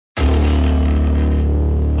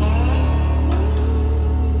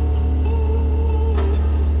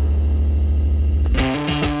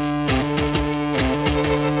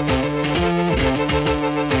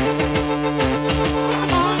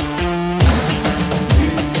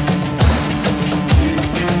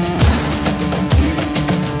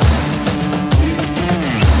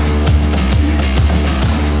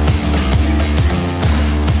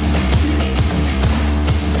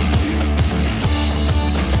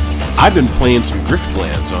I've been playing some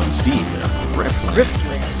Griftlands on Steam, man.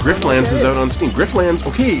 Griftlands is out on Steam. Griftlands,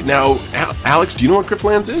 okay, now, Alex, do you know what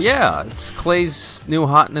Griftlands is? Yeah, it's Clay's new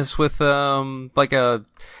hotness with,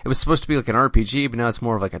 it was supposed to be like an RPG, but now it's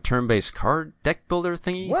more of like a turn-based card deck builder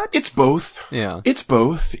thingy. What? It's both. Yeah. It's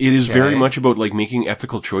both. It is very much about, like, making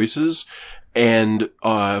ethical choices, and,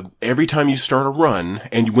 every time you start a run,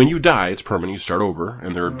 and when you die, it's permanent, you start over,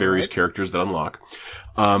 and there are various characters that unlock.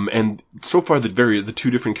 And so far the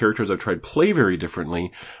two different characters I've tried play very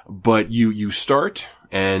differently, but you start,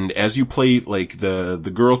 and as you play, like,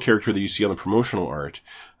 the girl character that you see on the promotional art,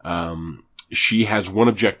 she has one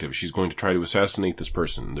objective. She's going to try to assassinate this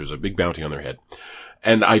person. There's a big bounty on their head.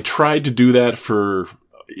 And I tried to do that for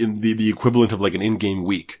the equivalent of like an in-game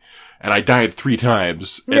week. And I died 3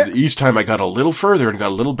 times. And each time I got a little further and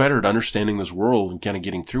got a little better at understanding this world and kind of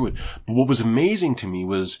getting through it. But what was amazing to me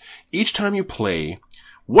was each time you play,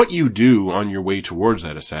 what you do on your way towards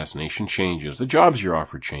that assassination changes. The jobs you're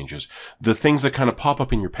offered changes. The things that kind of pop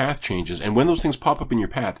up in your path changes. And when those things pop up in your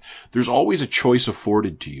path, there's always a choice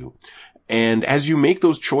afforded to you. And as you make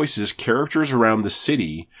those choices, characters around the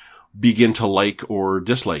city begin to like or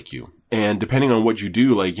dislike you. And depending on what you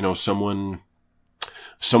do, like, you know, someone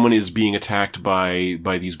is being attacked by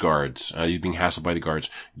these guards. He's being hassled by the guards.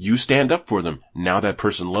 You stand up for them. Now that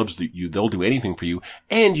person loves you. They'll do anything for you.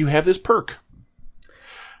 And you have this perk.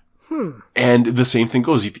 And the same thing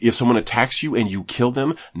goes. If someone attacks you and you kill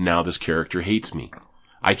them, now this character hates me.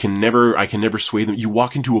 I can never sway them. You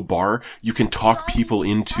walk into a bar, you can talk people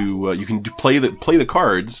into, you can play the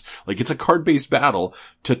cards, like it's a card-based battle,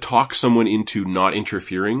 to talk someone into not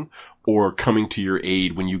interfering or coming to your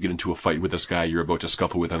aid when you get into a fight with this guy you're about to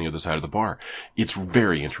scuffle with on the other side of the bar. It's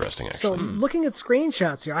very interesting, actually. So, looking at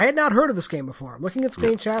screenshots here, I had not heard of this game before. I'm looking at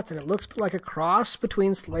screenshots, and it looks like a cross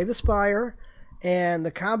between Slay the Spire and the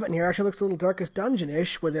combat in here actually looks a little Darkest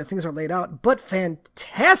Dungeon-ish, where the things are laid out, but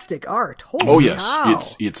fantastic art. Holy cow.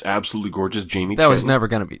 It's absolutely gorgeous. Jamie That Cheng. was never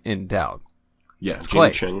going to be in doubt. Yeah, It's Jamie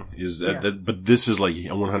Clay. Cheng is, but this is like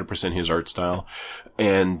 100% his art style.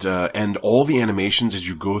 And all the animations as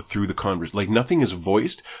you go through the converse, like nothing is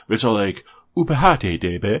voiced, but it's all like, upahate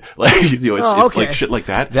debe. Like, you know, it's like shit like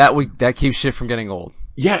that. That keeps shit from getting old.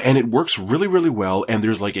 Yeah, and it works really, really well, and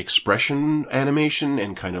there's like expression animation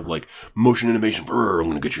and kind of like motion animation, I'm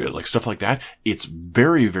gonna get you, like stuff like that. It's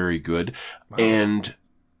very, very good. Wow. And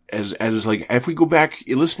as like, if we go back,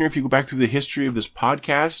 listener, if you go back through the history of this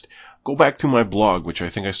podcast, go back to my blog, which I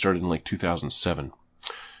think I started in like 2007.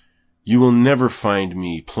 You will never find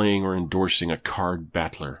me playing or endorsing a card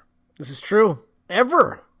battler. This is true.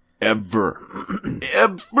 Ever.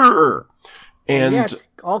 And yet,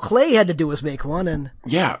 all Clay had to do was make one, and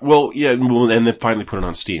and then finally put it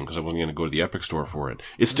on Steam because I wasn't going to go to the Epic Store for it.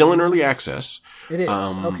 It's still in early access. It is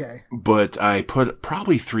okay, but I put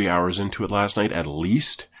probably 3 hours into it last night at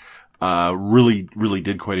least. Really, really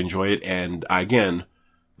did quite enjoy it, and again,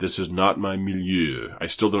 this is not my milieu. I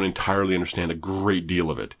still don't entirely understand a great deal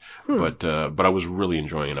of it, but I was really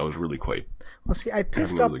enjoying it. I was really quite. Well, see, I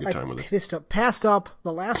passed up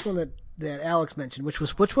the last one that Alex mentioned,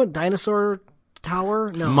 which one? Dinosaur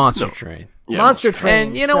Tower? No. Monster Train. Yeah, Monster Train.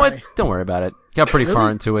 And you know what? Don't worry about it. Got pretty far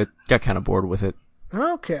into it. Got kind of bored with it.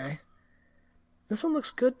 Okay. This one looks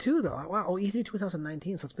good too, though. Wow, E3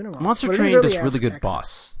 2019, so it's been a while. Monster Train does really good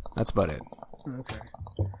boss. That's about it. Okay.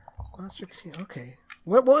 Monster Train. Okay.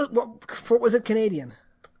 What was it Canadian?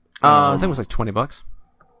 I think it was like $20.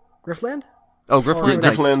 Griftland? Oh, Griftland.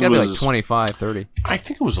 Griftland It's gotta be was like 25, 30. I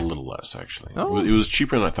think it was a little less actually. Oh. It was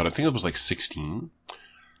cheaper than I thought. I think it was like 16.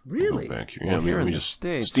 Really? Go back here. Well, Yeah, here let in me the just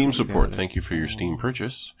States, Steam support. Thank you for your Steam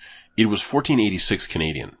purchase. It was $14.86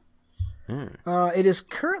 Canadian. It is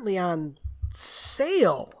currently on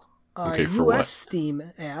sale. Okay, for US what?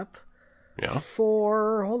 Steam app. Yeah.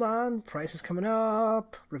 Hold on, price is coming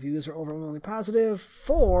up. Reviews are overwhelmingly positive.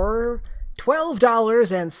 For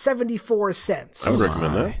 $12.74. I would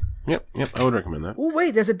recommend that. Yep, I would recommend that. Oh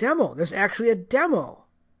wait, there's a demo. There's actually a demo.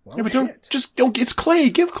 Well, Yeah, but shit. don't. It's Clay.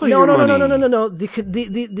 Give Clay No. your money. No. The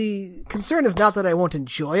concern is not that I won't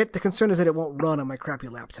enjoy it. The concern is that it won't run on my crappy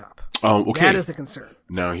laptop. Oh, okay. That is the concern.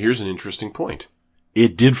 Now here's an interesting point.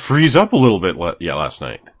 It did freeze up a little bit. Last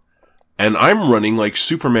night, and I'm running like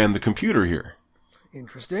Superman the computer here.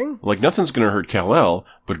 Interesting. Like nothing's gonna hurt Kal-El,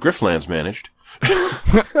 but Griftlands managed.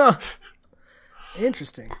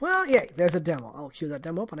 Interesting. Well, yeah, there's a demo. I'll cue that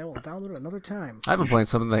demo up and I will download it another time. I've been playing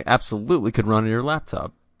something that absolutely could run on your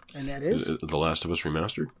laptop. And that is? The Last of Us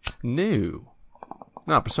Remastered? No,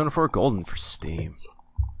 Persona 4 Golden for Steam.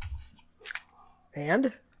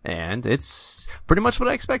 And it's pretty much what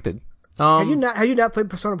I expected. Have you not played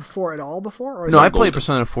Persona 4 at all before? Or No, I played Golden?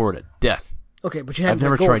 Persona 4 to death. Okay, but you I've haven't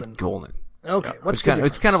never Golden. tried Golden. Okay, what's It's the kind of,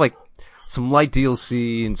 difference? it's kind of like some light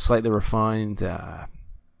DLC and slightly refined.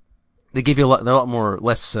 They give you they're a lot more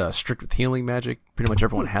less strict with healing magic. Pretty much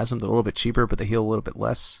everyone has them. They're a little bit cheaper, but they heal a little bit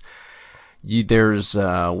less. There's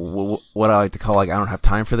what I like to call like I don't have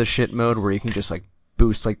time for this shit mode, where you can just like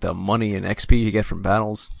boost like the money and XP you get from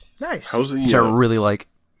battles, Nice. which I really like.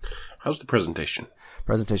 How's the presentation?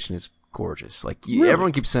 Presentation is gorgeous. Like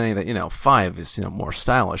everyone keeps saying that 5 is more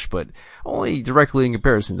stylish, but only directly in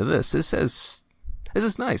comparison to this. This is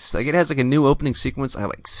nice. Like it has like a new opening sequence I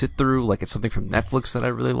like sit through, like it's something from Netflix that I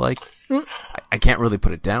really like. I can't really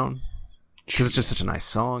put it down because it's just such a nice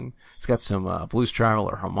song. It's got some Blues Travel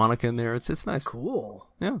or harmonica in there. It's nice. Cool.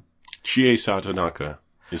 Yeah. Chie Satonaka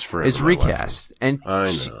is forever. It's recast, and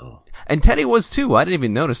I know. and Teddy was too. I didn't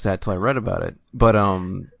even notice that till I read about it. But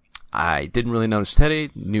I didn't really notice Teddy.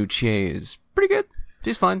 New Chie is pretty good.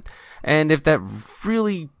 She's fine. And if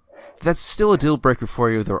that's still a deal breaker for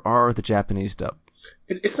you, there are the Japanese dub.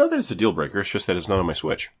 It's not that it's a deal breaker. It's just that it's not on my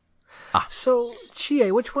Switch. So,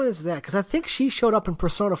 Chie, which one is that? Because I think she showed up in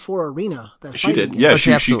Persona 4 Arena. That She fighting did. game. Yeah,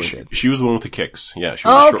 she absolutely did. she was the one with the kicks. Yeah, she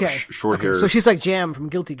was okay. short hair. So she's like Jam from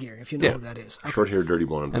Guilty Gear, if you know Yeah. who that is. Okay. Short hair, dirty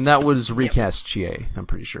blonde. And that was recast Chie, I'm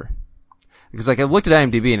pretty sure. Because like I looked at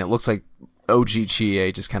IMDb and it looks like OG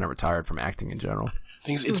Chie just kind of retired from acting in general.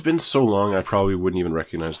 Things. It's been so long, I probably wouldn't even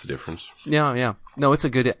recognize the difference. Yeah. No, it's a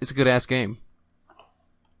good ass game.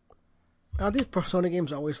 Are these Persona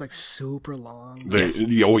games always like super long?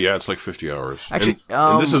 Oh yeah, it's like 50 hours. Actually,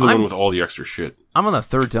 and this is the I'm- one with all the extra shit. I'm on the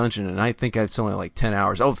 3rd dungeon and I think it's only like 10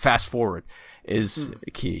 hours. Oh, fast forward is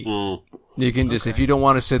key. You can just, if you don't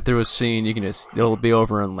want to sit through a scene, you can it'll be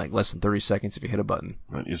over in like less than 30 seconds if you hit a button.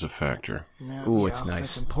 That is a factor. No, Ooh, yeah, it's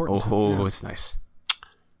nice. That's important. Oh, it's nice.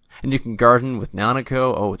 And you can garden with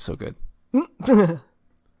Nanako. Oh, it's so good.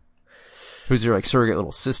 Who's your like surrogate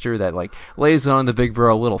little sister that like lays on the big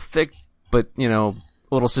bro a little thick, but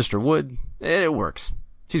little sister would. It works.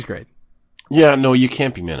 She's great. Yeah, no, you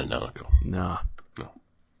can't be mad at Nanako. Nah. No.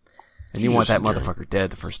 And you She's want that just endearing. motherfucker dead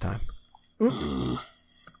the first time.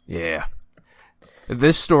 Yeah.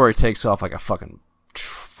 This story takes off like a fucking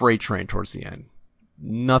freight train towards the end.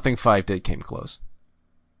 Nothing 5 did came close.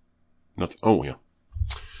 Nothing. Oh yeah.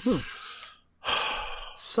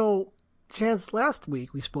 So, Chance, last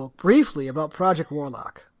week we spoke briefly about Project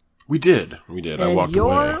Warlock. We did. I And walked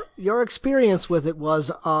away. your experience with it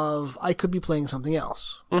was of, I could be playing something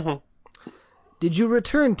else. Mm-hmm. Did you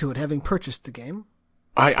return to it having purchased the game?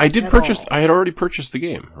 I did At purchase. all. I had already purchased the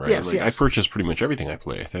game, right? Yes, yes. I purchased pretty much everything I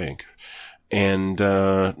play, I think. And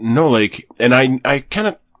no, like, and I kind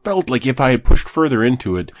of felt like if I had pushed further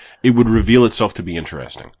into it, it would reveal itself to be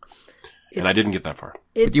interesting. And I didn't get that far.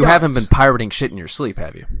 But you haven't been pirating shit in your sleep,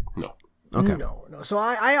 have you? No. Okay. No. So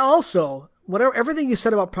I also, everything you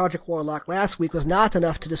said about Project Warlock last week was not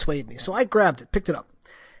enough to dissuade me. So I grabbed it, picked it up.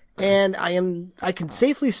 And I can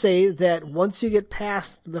safely say that once you get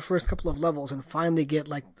past the first couple of levels and finally get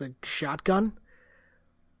like the shotgun,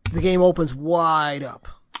 the game opens wide up.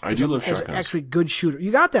 I do love As an shotguns. actually good shooter.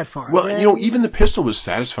 You got that far. Well, and even the pistol was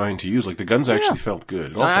satisfying to use. Like the guns actually felt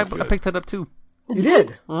good. It all I felt good. picked that up too. You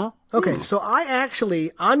did? Okay, so I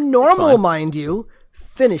actually, on normal, mind you,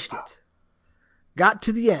 finished it. Got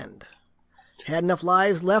to the end. Had enough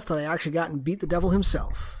lives left that I actually got and beat the devil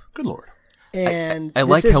himself. Good lord. And I this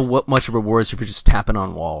like is- how much it rewards if you're just tapping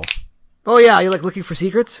on walls. Oh yeah, you're like looking for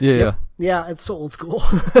secrets? Yeah. Yep. Yeah, it's so old school.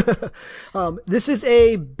 This is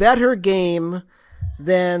a better game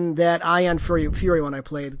than that Ion Fury one I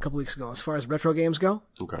played a couple weeks ago. As far as retro games go,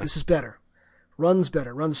 Okay. this is better. Runs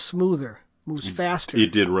better, runs smoother, moves faster.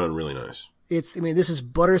 It did run really nice. This is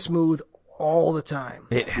butter smooth all the time.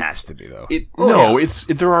 It has to be though.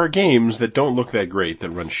 There are games that don't look that great that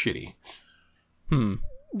run shitty.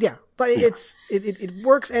 Yeah, but it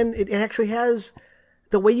works, and it actually has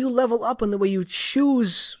the way you level up and the way you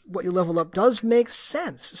choose what you level up does make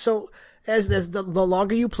sense. So as the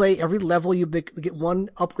longer you play, every level you get one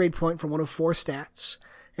upgrade point from one of 4 stats,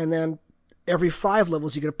 and then every 5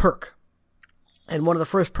 levels you get a perk. And one of the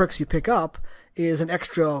first perks you pick up is an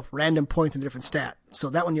extra random point in a different stat. So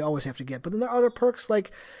that one you always have to get. But then there are other perks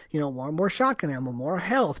like, more shotgun ammo, more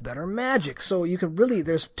health, better magic. So you can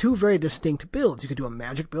there's 2 very distinct builds. You could do a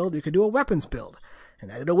magic build, you could do a weapons build.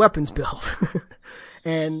 And I did a weapons build.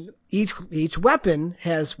 And each weapon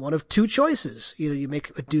has one of 2 choices. Either you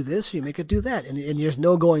make it do this or you make it do that. And there's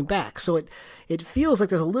no going back. So it feels like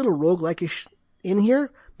there's a little roguelike-ish in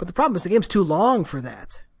here. But the problem is the game's too long for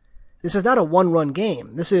that. This is not a one-run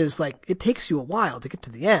game. This is like, it takes you a while to get to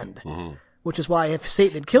the end. Mm-hmm. Which is why if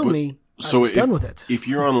Satan had killed me, I was done with it. If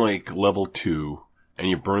you're on like level 2 and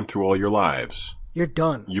you burn through all your lives, You're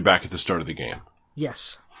done. You're back at the start of the game.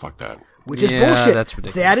 Yes. Fuck that. Which is bullshit. That's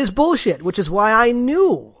ridiculous. That is bullshit, which is why I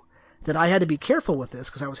knew that I had to be careful with this,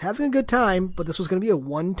 because I was having a good time, but this was going to be a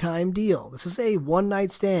one-time deal. This is a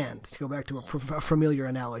one-night stand, to go back to a familiar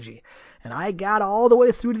analogy. And I got all the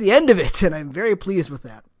way through to the end of it, and I'm very pleased with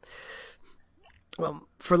that. Well,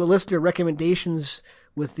 for the listener, recommendations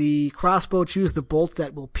with the crossbow, choose the bolt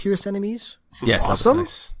that will pierce enemies. Yes, awesome.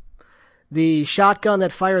 That's nice. The shotgun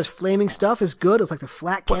that fires flaming stuff is good. It's like the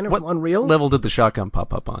flat cannon from Unreal. What level did the shotgun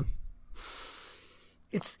pop up on?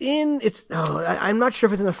 I'm not sure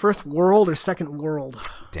if it's in the first world or second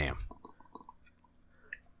world. Damn.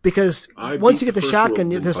 Because once you get the shotgun,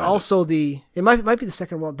 there's also it might be the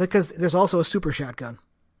second world, because there's also a super shotgun.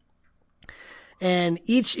 And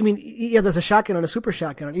there's a shotgun and a super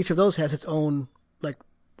shotgun, and each of those has its own, like,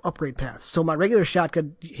 upgrade paths. So my regular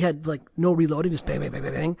shotgun had, like, no reloading, just bang, bang, bang,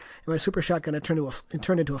 bang, bang. And my super shotgun, it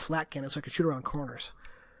turned into a flat cannon so I could shoot around corners.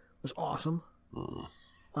 It was awesome.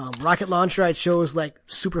 Rocket launcher, I chose, like,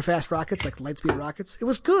 super fast rockets, like lightspeed rockets. It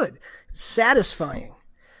was good. Satisfying.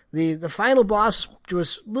 The final boss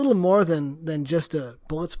was little more than just a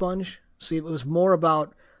bullet sponge. So it was more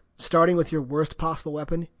about starting with your worst possible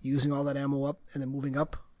weapon, using all that ammo up, and then moving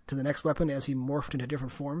up to the next weapon as he morphed into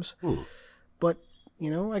different forms. But,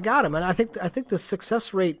 I got him. And I think the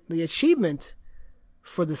success rate, the achievement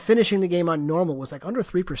for the finishing the game on normal was like under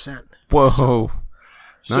 3%. Whoa.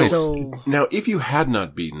 Nice. So now, if you had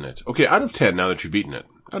not beaten it, okay, out of 10, now that you've beaten it,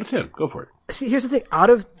 out of 10, go for it. See, here's the thing.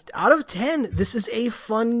 Out of 10, this is a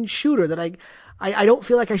fun shooter that I don't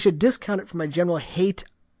feel like I should discount it for my general hate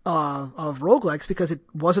of roguelikes, because it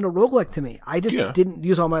wasn't a roguelike to me. I just didn't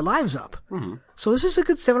use all my lives up. Mm-hmm. So this is a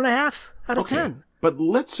good 7.5 out of 10. But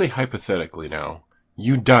let's say hypothetically now,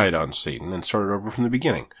 you died on Satan and started over from the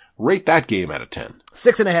beginning. Rate that game out of 10.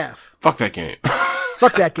 6.5. Fuck that game.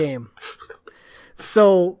 Fuck that game.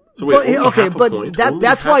 So wait,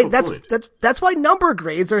 that's why number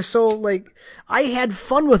grades are so, like, I had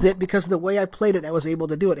fun with it because of the way I played it, I was able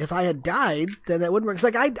to do it. If I had died, then that wouldn't work. It's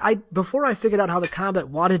like I before I figured out how the combat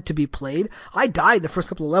wanted to be played, I died the first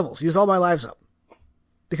couple of levels, used all my lives up.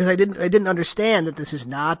 Because I didn't understand that this is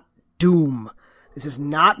not Doom. This is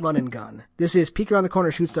not run and gun. This is peek around the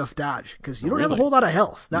corner, shoot stuff, dodge. Because you don't have a whole lot of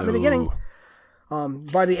health. Not in the beginning.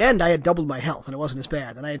 By the end, I had doubled my health, and it wasn't as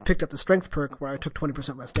bad. And I had picked up the strength perk where I took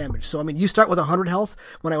 20% less damage. So, you start with 100 health.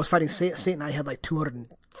 When I was fighting Satan, I had like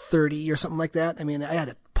 230 or something like that. I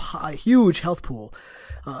had a huge health pool.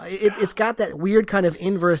 It's got that weird kind of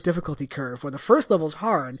inverse difficulty curve where the first level is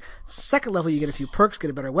hard. Second level, you get a few perks,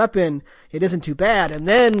 get a better weapon. It isn't too bad. And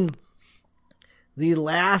then the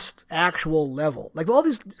last actual level. Like, all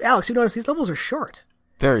these, Alex, you notice these levels are short.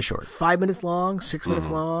 Very short. 5 minutes long, 6 minutes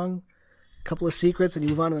long. Couple of secrets, and you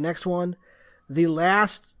move on to the next one. The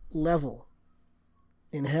last level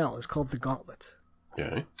in hell is called the Gauntlet.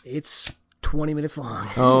 Okay. It's 20 minutes long.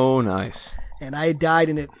 Oh, nice. And I died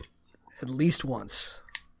in it at least once.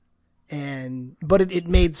 But it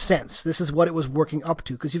made sense. This is what it was working up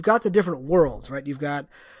to, because you've got the different worlds, right? You've got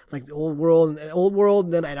like the old world,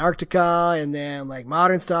 and then Antarctica, and then like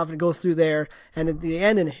modern stuff, and it goes through there. And at the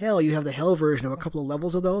end in hell, you have the hell version of a couple of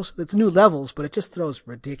levels of those. It's new levels, but it just throws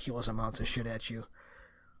ridiculous amounts of shit at you.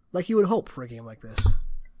 Like you would hope for a game like this.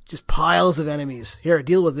 Just piles of enemies. Here,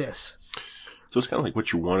 deal with this. So it's kind of like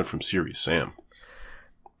what you wanted from Serious Sam.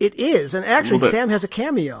 It is, and actually Sam has a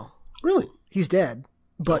cameo. Really? He's dead,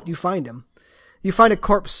 but you find him. You find a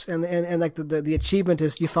corpse, and like the achievement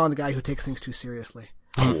is you found the guy who takes things too seriously.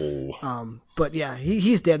 Oh. But yeah,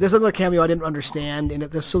 he's dead. There's another cameo I didn't understand,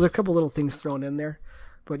 and so there are a couple little things thrown in there.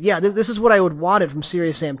 But yeah, this is what I would wanted from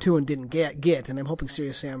Serious Sam 2 and didn't get, and I'm hoping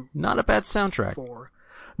Serious Sam not a bad soundtrack. 4.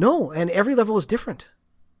 No, and every level is different.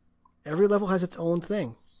 Every level has its own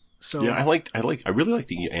thing. So yeah, I really like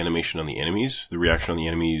the animation on the enemies, the reaction on the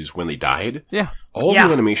enemies when they died. Yeah. All the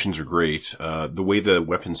animations are great. The way the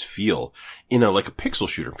weapons feel in a pixel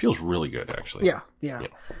shooter feels really good, actually. Yeah.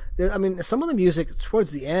 I mean, some of the music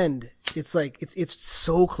towards the end, it's like, it's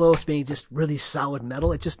so close to being just really solid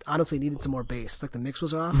metal. It just honestly needed some more bass. It's like the mix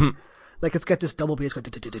was off. Mm-hmm. Like it's got this double bass going,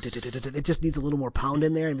 it just needs a little more pound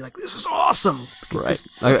in there and be like, this is awesome. Right.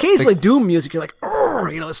 Occasionally Doom music, you're like, oh,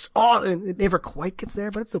 it's all, and it never quite gets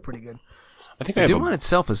there, but it's still pretty good. I think Doom on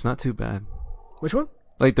itself is not too bad. Which one?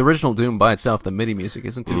 Like the original Doom by itself, the MIDI music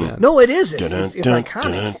isn't too bad. No, it isn't. It's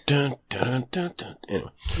iconic.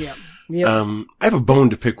 Anyway. Yeah. Yep. I have a bone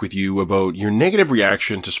to pick with you about your negative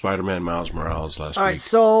reaction to Spider-Man Miles Morales last All week. right,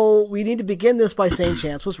 so we need to begin this by saying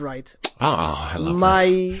Chance was right. I love My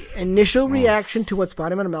this. initial reaction to what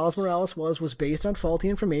Spider-Man Miles Morales was based on faulty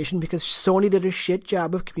information because Sony did a shit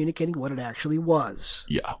job of communicating what it actually was.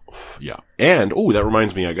 Yeah. And, that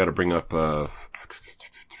reminds me, I gotta bring up,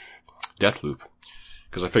 Deathloop.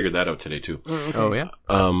 Because I figured that out today too. Okay. Oh yeah.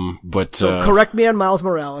 So correct me on Miles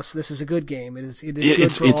Morales. This is a good game. It is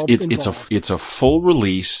good for all involved. It's a full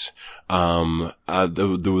release. They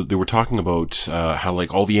were talking about how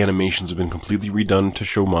like all the animations have been completely redone to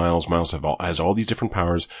show Miles. Miles has all these different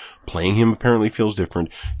powers. Playing him apparently feels different.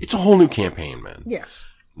 It's a whole new campaign, man. Yes.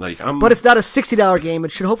 But it's not a $60 game.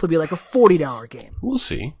 It should hopefully be like a $40 game. We'll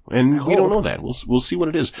see, and we don't know that. We'll see what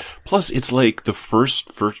it is. Plus, it's like the first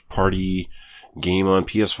party game on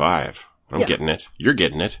PS5. I'm getting it. You're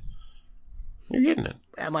getting it. You're getting it.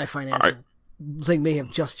 My financial thing may have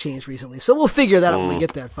just changed recently, so we'll figure that out when we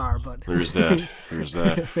get that far. But there's that.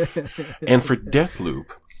 And for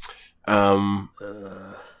Deathloop, I'm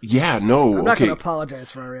not going to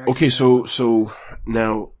apologize for our reaction. Okay, so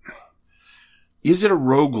now, is it a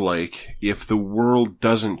roguelike if the world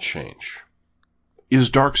doesn't change? Is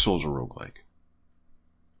Dark Souls a roguelike?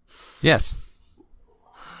 Yes.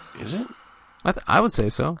 Is it? I would say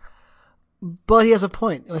so. But he has a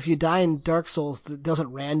point. If you die in Dark Souls, it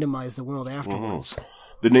doesn't randomize the world afterwards.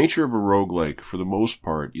 The nature of a roguelike, for the most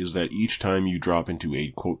part, is that each time you drop into a,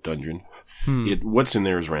 quote, dungeon, what's in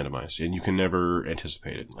there is randomized, and you can never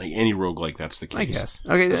anticipate it. Like any roguelike, that's the case. I guess.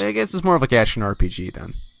 Okay, I guess it's more of like action RPG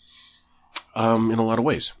then. In a lot of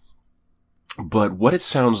ways. But what it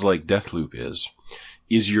sounds like Deathloop is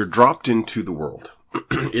you're dropped into the world.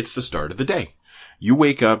 It's the start of the day. You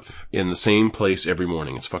wake up in the same place every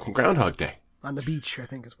morning. It's fucking Groundhog Day. On the beach, I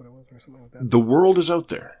think is what it was, or something like that. The world is out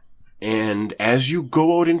there. And as you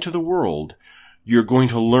go out into the world, you're going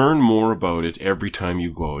to learn more about it every time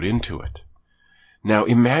you go out into it. Now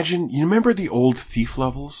imagine, you remember the old Thief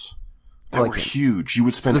levels? That were huge. You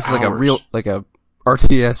would spend hours. This is like a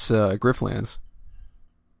RTS, Grifflands.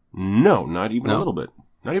 No, not even a little bit.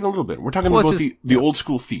 Not even a little bit. We're talking about the old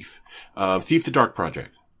school Thief. Thief the Dark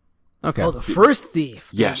Project. Okay. Oh, the first Thief.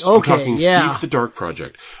 Yes. Okay, I'm talking Thief the Dark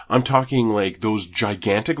Project. I'm talking like those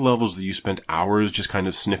gigantic levels that you spent hours just kind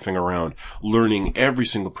of sniffing around, learning every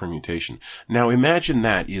single permutation. Now imagine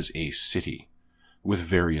that is a city with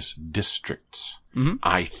various districts. Mm-hmm.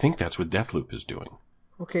 I think that's what Deathloop is doing.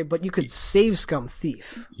 Okay, but you could save scum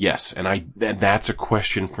Thief. Yes, and that's a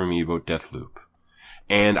question for me about Deathloop.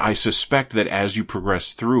 And I suspect that as you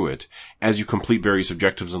progress through it, as you complete various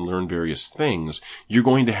objectives and learn various things, you're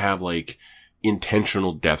going to have, like,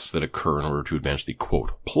 intentional deaths that occur in order to advance the,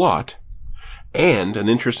 quote, plot. And an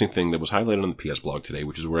interesting thing that was highlighted on the PS blog today,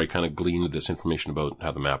 which is where I kind of gleaned this information about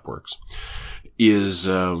how the map works, is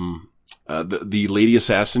the lady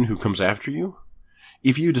assassin who comes after you.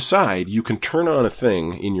 If you decide, you can turn on a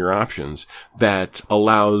thing in your options that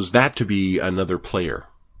allows that to be another player.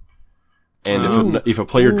 And if a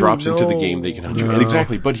player drops into the game, they can hunt you. And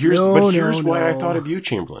exactly. But here's why I thought of you,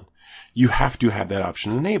 Chamberlain. You have to have that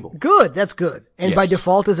option enabled. Good. That's good. And by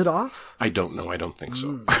default, is it off? I don't know. I don't think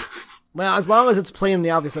so. Well, as long as it's plain in the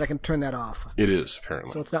obvious that I can turn that off. It is,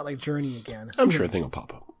 apparently. So it's not like Journey again. I'm sure a thing will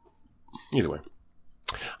pop up. Either way.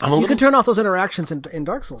 You can turn off those interactions in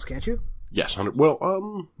Dark Souls, can't you? Yes.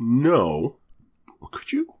 No.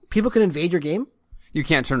 Could you? People can invade your game? You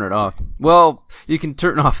can't turn it off. Well, you can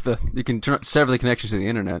sever the connections to the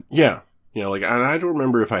internet. Yeah. Yeah, like, and I don't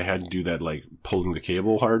remember if I had to do that, like, pulling the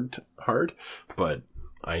cable hard, but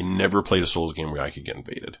I never played a Souls game where I could get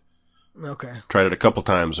invaded. Okay. Tried it a couple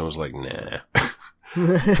times and was like, nah.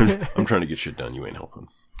 I'm trying to get shit done. You ain't helping.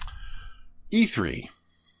 E3.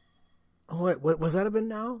 What was that been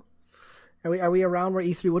now? Are we around where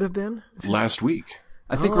E3 would have been? Last week.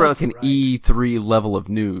 I think we're like an E3 level of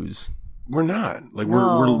news. We're not. Like,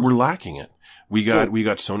 we're lacking it. We got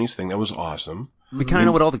Sony's thing. That was awesome. We kind of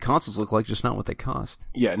know what all the consoles look like, just not what they cost.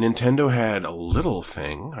 Yeah, Nintendo had a little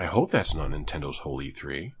thing. I hope that's not Nintendo's whole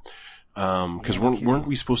E3. Cause weren't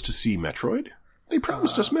we supposed to see Metroid? They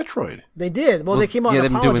promised us Metroid. They did. Well, they came out and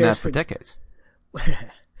they've been doing that for apologized. decades.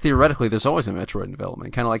 Theoretically, there's always a Metroid in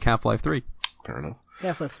development, kind of like Half-Life 3. Fair enough.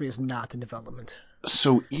 Half-Life 3 is not in development.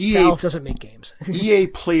 So Valve doesn't make games. EA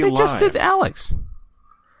Play Live. They just did Alex.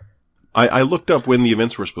 I looked up when the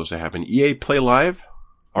events were supposed to happen. EA Play Live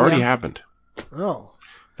already happened. Oh.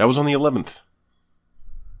 That was on the 11th.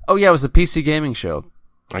 Oh yeah, it was the PC gaming show.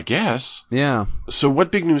 I guess. Yeah. So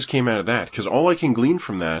what big news came out of that? Because all I can glean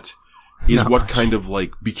from that is what kind of,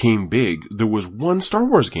 like, became big. There was one Star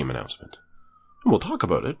Wars game announcement. And we'll talk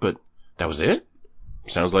about it, but that was it?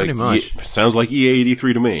 Sounds like Pretty much. sounds like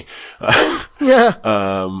EA83 to me. Yeah.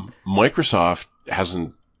 Microsoft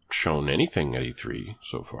hasn't shown anything at E3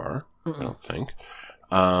 so far. I don't think.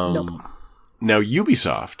 Nope. Now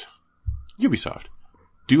Ubisoft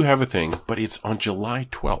do have a thing, but it's on July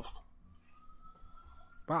 12th.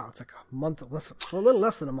 Wow, it's like a little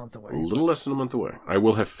less than a month away. A little less than a month away. I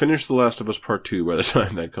will have finished The Last of Us Part 2 by the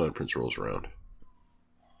time that conference rolls around.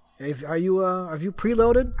 Have you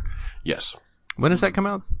preloaded? Yes. When does that come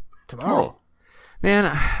out? Tomorrow. Man,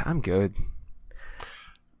 I'm good.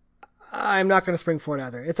 I'm not going to spring for it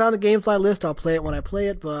either. It's on the GameFly list. I'll play it when I play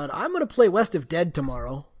it, but I'm going to play West of Dead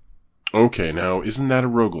tomorrow. Okay, now, isn't that a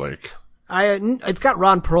roguelike? It's got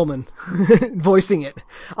Ron Perlman voicing it.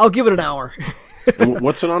 I'll give it an hour. And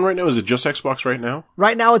what's it on right now? Is it just Xbox right now?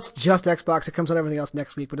 Right now it's just Xbox. It comes on everything else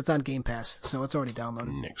next week, but it's on Game Pass, so it's already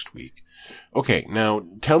downloaded. Next week. Okay, now,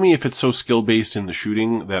 tell me if it's so skill-based in the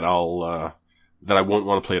shooting that that I won't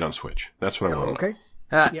want to play it on Switch. That's what I want to know.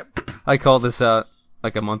 Okay. Yep. I called this out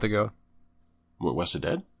like a month ago. What, West of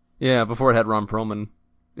Dead? Yeah, before it had Ron Perlman.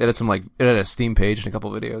 It had a Steam page and a couple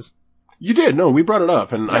videos. You did. No, we brought it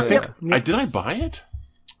up, and I think Yep. did I buy it?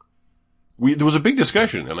 There was a big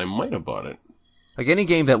discussion, and I might have bought it. Like any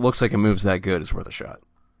game that looks like it moves that good is worth a shot.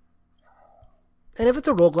 And if it's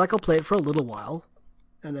a roguelike, I'll play it for a little while,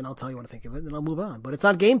 and then I'll tell you what I think of it, and then I'll move on. But it's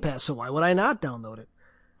on Game Pass, so why would I not download it?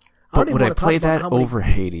 But would I play that over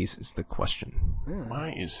Hades is the question.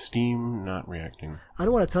 Why is Steam not reacting? I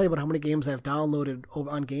don't want to tell you about how many games I've downloaded over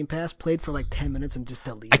on Game Pass, played for like 10 minutes, and just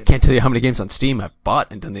deleted. I can't tell you how many games on Steam I've bought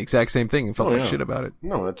and done the exact same thing and felt like shit about it.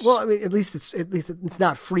 No, that's... Well, I mean, at least it's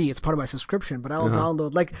not free. It's part of my subscription, but I'll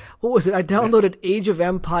download, like, what was it? I downloaded Age of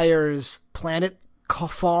Empires Planet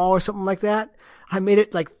Fall or something like that. I made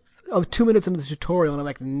it like 2 minutes into the tutorial, and I'm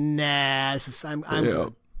like, nah, I'm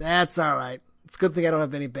good. That's all right. It's a good thing I don't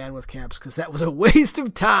have any bandwidth caps, because that was a waste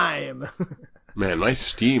of time. Man, my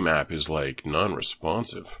Steam app is like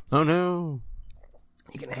non-responsive. Oh no.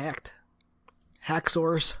 You get hacked. Hack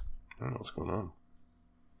source. I don't know what's going on.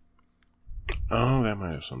 Oh, that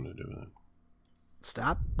might have something to do with it.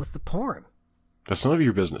 Stop with the porn. That's none of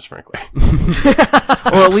your business, frankly.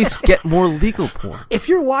 Or at least get more legal porn. If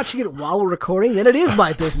you're watching it while we're recording, then it is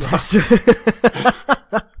my business.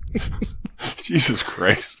 Jesus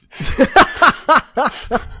Christ.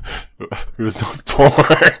 It was not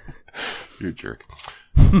porn. You're a jerk.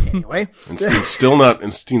 Anyway. And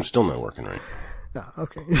Steam's still not working right. Oh,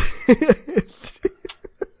 okay.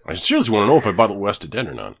 I seriously want to know if I bought West of Dead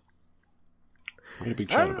or not. I made a big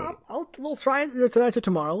chat about it. We'll try it either tonight or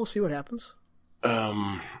tomorrow. We'll see what happens.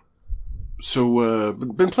 So,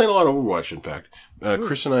 been playing a lot of Overwatch, in fact.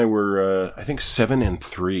 Chris and I were, I think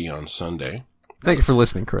 7-3 on Sunday. Thank you for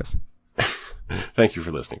listening, Chris. Thank you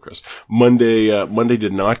for listening, Chris. Monday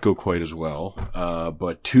did not go quite as well.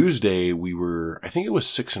 But Tuesday I think it was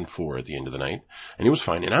 6-4 at the end of the night, and it was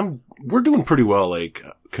fine. And we're doing pretty well, like,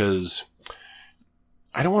 cause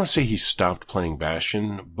I don't want to say he stopped playing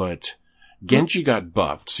Bastion, but Genji got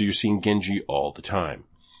buffed, so you're seeing Genji all the time.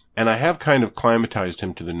 And I have kind of climatized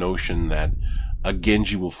him to the notion that a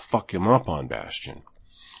Genji will fuck him up on Bastion.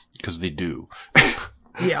 Cause they do.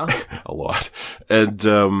 Yeah. A lot. And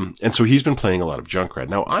so he's been playing a lot of Junkrat.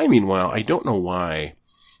 Now, meanwhile, I don't know why.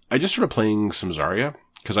 I just started playing some Zarya,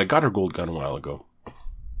 cause I got her gold gun a while ago.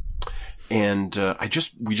 And,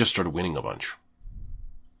 we just started winning a bunch.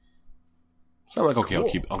 So I'm like, okay,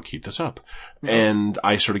 cool. I'll keep this up. Yeah. And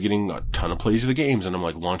I started getting a ton of plays of the games, and I'm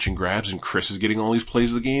like launching grabs, and Chris is getting all these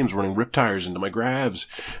plays of the games, running rip tires into my grabs.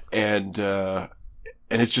 And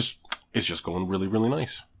it's just going really, really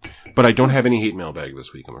nice. But I don't have any hate mailbag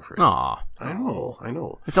this week, I'm afraid. Aw. I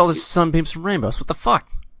know. It's all this sunbeams and rainbows. What the fuck?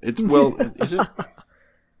 Is it?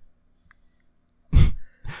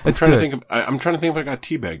 I'm trying to think if I got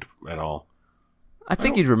teabagged at all. I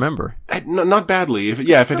think you'd remember. Not badly. If it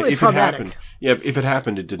happened. Yeah, if it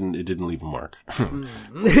happened, it didn't leave a mark.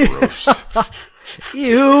 Gross.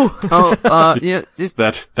 Ew. Oh, yeah, just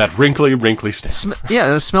that wrinkly stamp.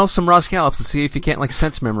 Smell some raw scallops and see if you can't like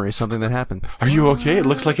sense memory something that happened. Are you okay? It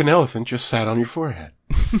looks like an elephant just sat on your forehead.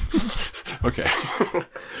 Okay.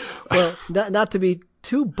 Well, not to be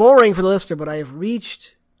too boring for the listener, but I have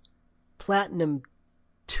reached Platinum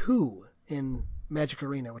 2 in Magic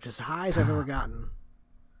Arena, which is as high as I've ever gotten.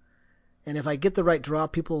 And if I get the right draw,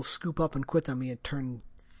 people scoop up and quit on me at turn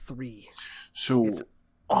 3. So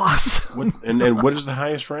awesome. And what is the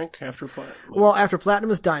highest rank after Platinum? Well, after Platinum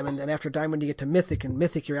is Diamond, and after Diamond you get to Mythic, and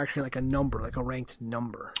Mythic you're actually like a number, like a ranked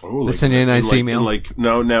number. Oh, They send you a nice email.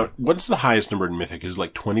 Now, what's the highest number in Mythic? Is it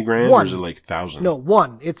like 20 grand or is it like 1,000? No,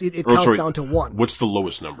 1. It counts down to 1. What's the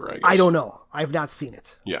lowest number, I guess? I don't know. I've not seen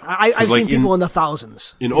it. Yeah. I've seen people in the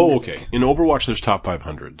thousands. Okay. In Overwatch, there's top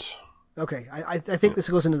 500s. Okay. I think this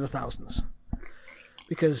goes into the thousands.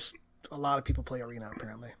 Because a lot of people play Arena,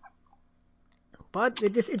 apparently. But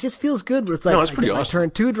it just feels good where it's like, it's pretty I get awesome. my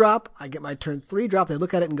turn 2 drop, I get my turn 3 drop, they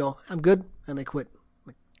look at it and go, I'm good, and they quit.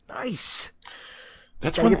 Like, nice.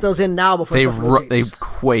 That's Gotta get those in now before They stuff rotates. they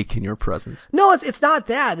quake in your presence. No, it's not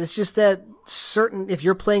that. It's just that if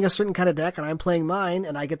you're playing a certain kind of deck and I'm playing mine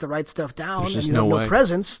and I get the right stuff down and you have no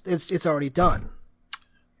presence, it's already done.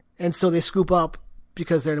 And so they scoop up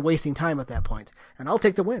because they're wasting time at that point. And I'll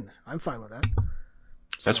take the win. I'm fine with that.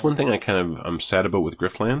 That's one thing I'm sad about with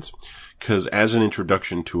Griftlands, because as an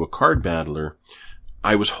introduction to a card battler,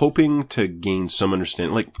 I was hoping to gain some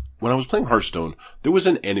understanding. Like, when I was playing Hearthstone, there was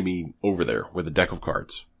an enemy over there with a deck of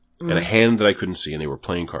cards and a hand that I couldn't see, and they were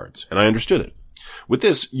playing cards. And I understood it. With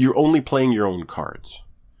this, you're only playing your own cards.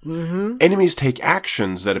 Mm-hmm. Enemies take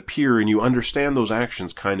actions that appear, and you understand those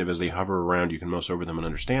actions kind of as they hover around. You can mouse over them and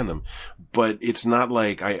understand them. But it's not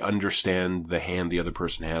like I understand the hand the other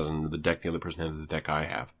person has and the deck the other person has and the deck I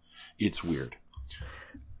have. It's weird.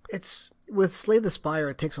 With Slay the Spire,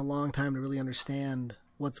 it takes a long time to really understand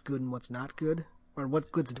what's good and what's not good, or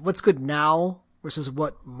what's good now versus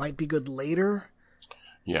what might be good later.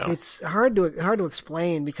 Yeah, it's hard to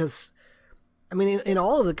explain because, I mean, in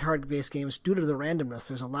all of the card-based games, due to the randomness,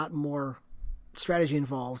 there's a lot more strategy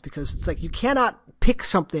involved because it's like you cannot pick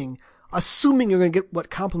something assuming you're going to get what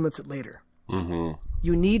complements it later. Mm-hmm.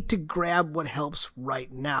 You need to grab what helps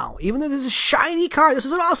right now. Even though this is a shiny card, this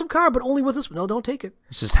is an awesome card, but only with this. No, don't take it.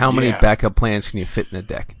 It's just how many backup plans can you fit in a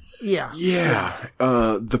deck? Yeah. Yeah.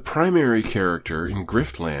 The primary character in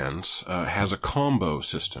Griftlands has a combo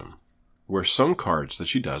system where some cards that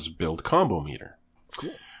she does build combo meter.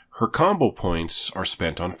 Cool. Her combo points are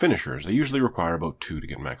spent on finishers. They usually require about 2 to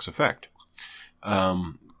get max effect.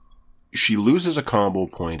 She loses a combo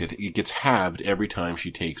point. It gets halved every time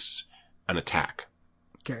she takes an attack.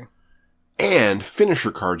 Okay. And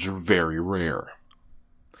finisher cards are very rare.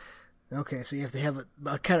 Okay, so you have to have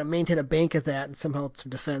kind of maintain a bank of that and somehow some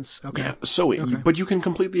defense. Okay. Yeah, but you can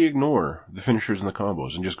completely ignore the finishers and the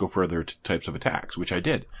combos and just go for other types of attacks, which I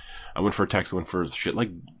did. I went for attacks that went for shit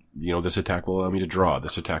like, this attack will allow me to draw,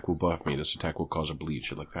 this attack will buff me, this attack will cause a bleed,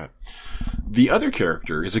 shit like that. The other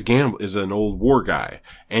character is an old war guy,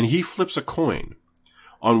 and he flips a coin.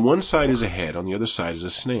 On one side is a head, on the other side is a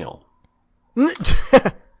snail.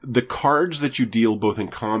 The cards that you deal both in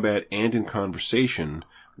combat and in conversation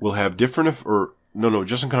will have different,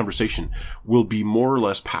 just in conversation, will be more or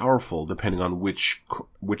less powerful depending on which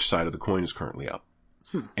side of the coin is currently up.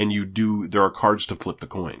 And there are cards to flip the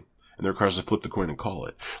coin. And there are cards to flip the coin and call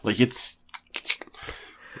it. Like, it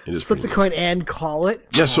is flip the coin and call it?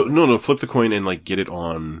 Yeah, flip the coin and get it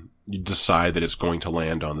on, you decide that it's going to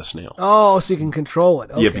land on the snail. Oh, so you can control it.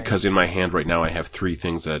 Okay. Yeah, because in my hand right now I have 3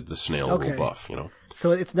 things that the snail will buff, So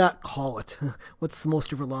it's not call it. What's the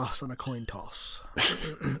most ever lost on a coin toss?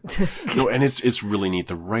 No, and it's really neat.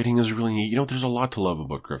 The writing is really neat. There's a lot to love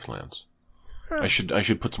about Griftlands. I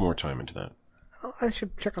should put some more time into that. I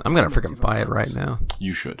should check out. I'm gonna freaking buy it right now.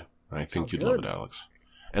 You should. I think you'd love it, Alex.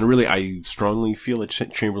 And really, I strongly feel that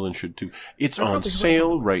Chamberlain should too. It's on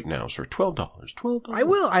sale right now, sir. $12. $12. I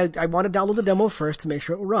will. I want to download the demo first to make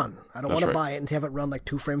sure it will run. I don't want to buy it and have it run like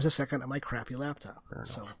 2 frames a second on my crappy laptop.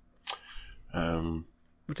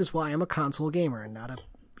 Which is why I'm a console gamer and not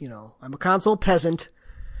I'm a console peasant,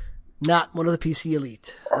 not one of the PC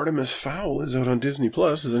elite. Artemis Fowl is out on Disney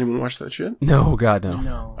Plus. Has anyone watched that shit? No, God, no.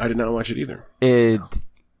 No. I did not watch it either.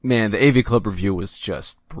 Man, the AV Club review was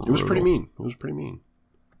just brutal. It was pretty mean.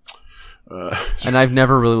 And I've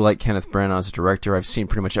never really liked Kenneth Branagh as a director. I've seen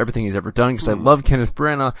pretty much everything he's ever done because I love Kenneth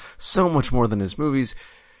Branagh so much more than his movies.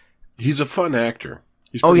 He's a fun actor.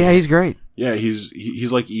 He's great. Yeah,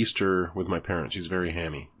 he's like Easter with my parents. He's very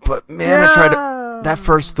hammy. But man, that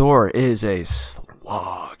first Thor is a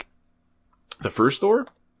slog. The first Thor?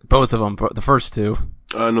 Both of them. The first 2.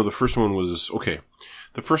 No, the first one was okay.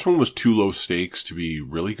 The first one was too low stakes to be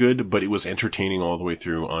really good, but it was entertaining all the way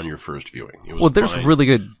through on your first viewing. It was there's really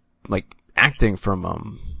good acting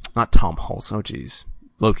from not Tom Hulse. Oh, geez,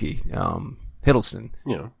 Loki, Hiddleston.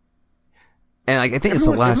 Yeah. And I think it's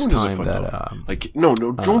the last time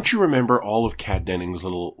that don't you remember all of Kat Dennings'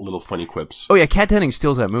 little funny quips? Oh yeah, Kat Dennings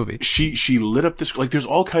steals that movie. She lit up this, like, there's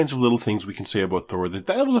all kinds of little things we can say about Thor that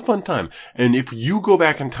was a fun time. And if you go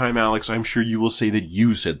back in time, Alex, I'm sure you will say that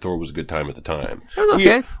you said Thor was a good time at the time. It was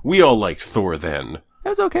okay. We all liked Thor then. It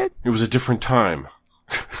was okay. It was a different time.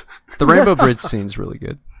 The Rainbow Bridge scene's really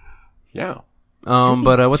good. Yeah.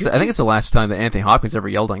 But I think it's the last time that Anthony Hopkins ever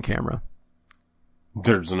yelled on camera.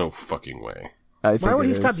 There's no fucking way. Why would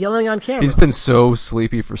he stop yelling on camera? He's been so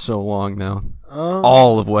sleepy for so long now. Oh.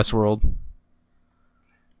 All of Westworld.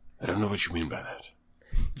 I don't know what you mean by that.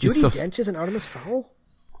 Judi Dench is an Artemis Fowl?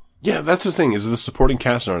 Yeah, that's the thing, is the supporting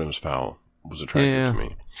cast in Artemis Fowl was attractive to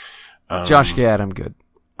me. Josh Gad, I'm good.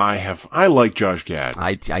 I like Josh Gad.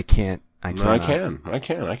 I can't. I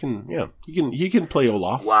can, yeah. He can play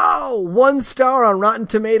Olaf. Wow! 1 star on Rotten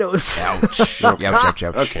Tomatoes. Ouch. Okay. Ouch.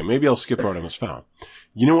 Okay, maybe I'll skip Artemis Fowl.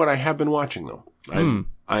 You know what I have been watching, though? It's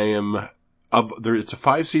a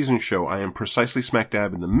 5-season show. I am precisely smack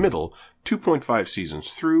dab in the middle, 2.5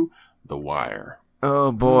 seasons through, The Wire.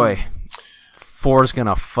 Oh boy. 4's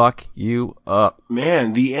gonna fuck you up.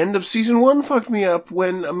 Man, the end of season 1 fucked me up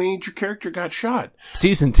when a major character got shot.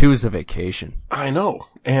 Season 2 is a vacation. I know.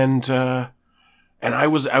 And I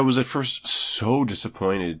was at first so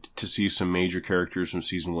disappointed to see some major characters from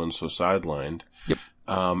season 1 so sidelined. Yep.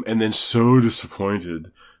 And then so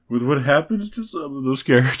disappointed with what happens to some of those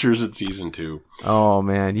characters in season 2. Oh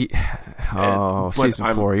man.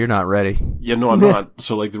 Season 4, you're not ready. Yeah, no, I'm not.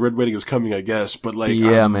 So like the Red Wedding is coming, I guess, but like,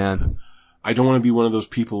 yeah, man. I don't want to be one of those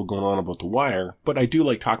people going on about The Wire, but I do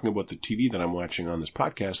like talking about the TV that I'm watching on this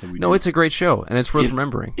podcast. No, it's a great show, and it's worth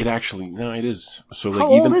remembering. It is. So like, how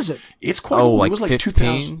old is it? It's quite old. Like it was like 15?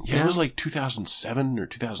 2000. Yeah, it was like 2007 or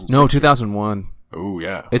 2006. No, 2001. Oh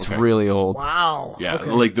yeah, it's really old. Wow. Yeah, okay.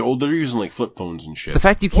 Like they're using like flip phones and shit. The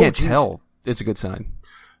fact you can't tell, it's a good sign.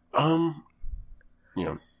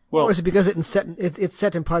 Yeah. Well, or is it because it's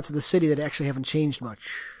set in parts of the city that actually haven't changed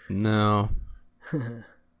much? No.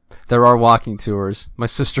 There are walking tours. My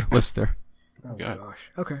sister lives there. Oh gosh.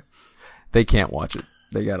 Okay. They can't watch it.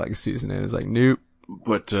 They got like a season in. It's like, nope.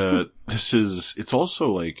 But it's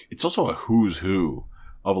also a who's who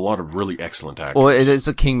of a lot of really excellent actors. Well, it's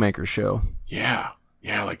a Kingmaker show. Yeah.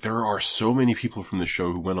 Yeah, like there are so many people from the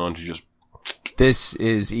show who went on to just... This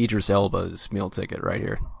is Idris Elba's meal ticket right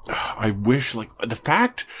here. I wish, like, the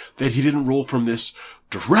fact that he didn't roll from this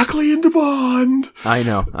directly into Bond. I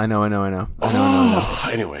know.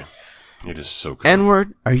 Anyway, it is so cool.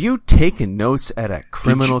 N-word, are you taking notes at a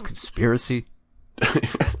criminal conspiracy?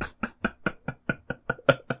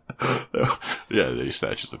 Yeah, he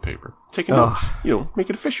snatches the paper. Taking notes. Make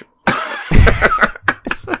it official.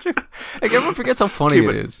 It's such a... Like, everyone forgets how funny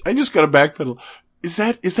it is. I just gotta backpedal. Is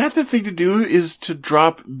that the thing to do, is to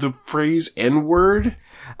drop the phrase N-word?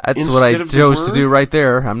 That's what I chose to do right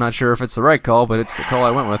there. I'm not sure if it's the right call, but it's the call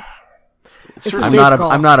I went with.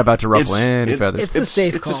 I'm not about to ruffle any feathers. It's the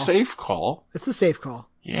safe call. It's a safe call. It's the safe call.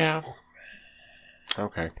 Yeah.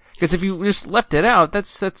 Okay. Because if you just left it out,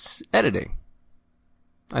 that's editing.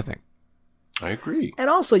 I think. I agree. And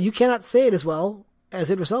also, you cannot say it as well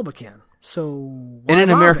as Idris Elba can. So, in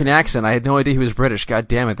an American accent, I had no idea he was British. God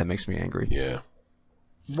damn it, that makes me angry. Yeah.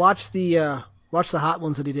 Watch the Hot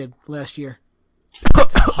Ones that he did last year.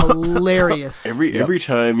 It's hilarious. Every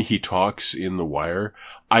time he talks in The Wire,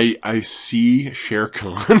 I see Shere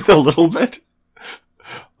Khan a little bit.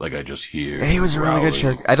 Like I just hear. He was a really good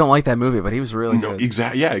Shere. I don't like that movie, but he was really good.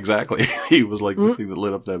 Yeah, exactly. He was like the thing that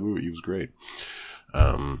lit up that movie. He was great. He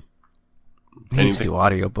needs to do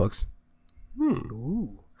audiobooks.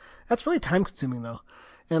 Ooh. That's really time consuming though.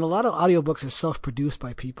 And a lot of audiobooks are self-produced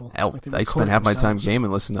by people. I spend half my time gaming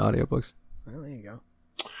and listening to audiobooks. Well, there you go.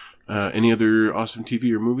 Any other awesome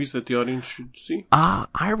TV or movies that the audience should see? I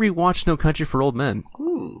rewatched No Country for Old Men.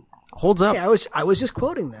 Holds up. Yeah, I was just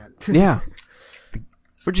quoting that. Yeah.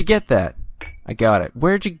 Where'd you get that? I got it.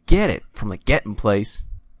 Where'd you get it? From the Getting Place.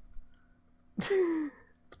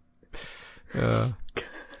 Yeah,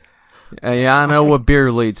 I know what beer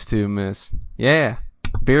leads to, miss. Yeah.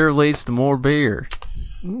 Beer leads to more beer.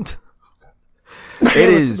 It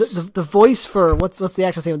is the voice for what's the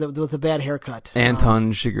actress name with the bad haircut?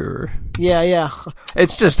 Anton Chigurh. Yeah.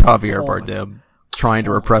 It's just Javier Bardem trying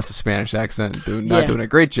to repress a Spanish accent, not doing a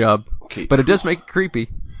great job. Okay. But it does make it creepy.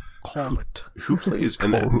 Comet. Who plays?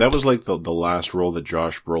 And that was like the last role that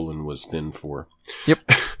Josh Brolin was thin for. Yep.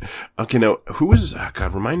 Okay, now who is?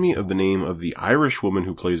 God, remind me of the name of the Irish woman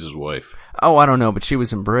who plays his wife. Oh, I don't know, but she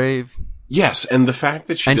was in Brave. Yes, and the fact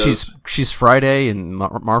that she's Friday in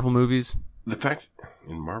Marvel movies. The fact,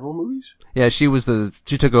 Marvel movies? Yeah, she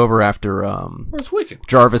took over after, That's wicked.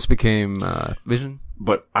 Jarvis became, Vision.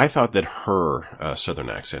 But I thought that her, southern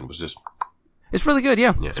accent was just... It's really good,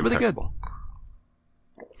 yeah. Yeah, It's really good. Really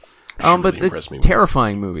but it's a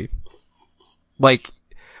terrifying movie. Like,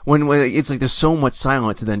 when it's like there's so much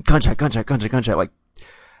silence and then gunshot, gunshot, gunshot, gunshot, like,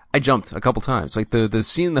 I jumped a couple times. Like the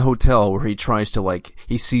scene in the hotel where he tries to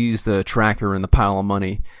he sees the tracker in the pile of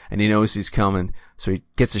money and he knows he's coming. So he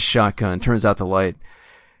gets his shotgun, turns out the light,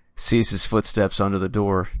 sees his footsteps under the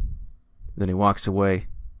door. Then he walks away.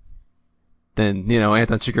 Then,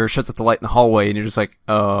 Anton Chigurh shuts up the light in the hallway and you're just like,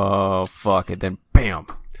 oh, fuck. And then bam,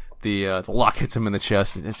 the lock hits him in the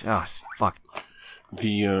chest and it's, fuck.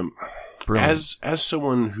 As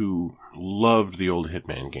someone who loved the old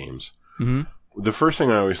Hitman games, mm-hmm. The first thing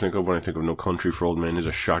I always think of when I think of No Country for Old Men is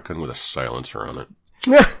a shotgun with a silencer on it.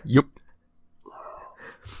 Yep.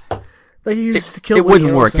 Like you used to kill. It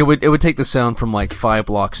wouldn't work. It would take the sound from like 5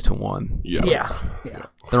 blocks to 1. Yeah.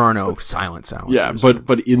 There are no silent sounds. Yeah,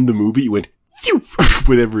 but in the movie, it went phew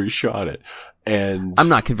whenever he shot it, and I'm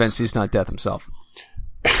not convinced he's not death himself.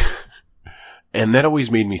 And that always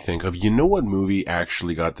made me think of, what movie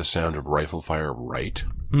actually got the sound of rifle fire right?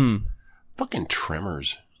 Fucking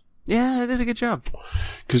Tremors. Yeah, it did a good job.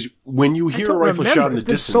 Because when you hear a rifle shot in the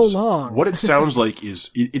distance, so long. what it sounds like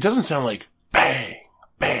is, it doesn't sound like bang,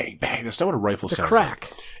 bang, bang. That's not what a rifle sounds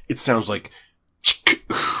crack. like. It sounds like,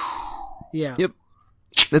 yeah. Yep.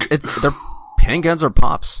 Their handguns are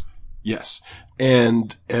pops. yes.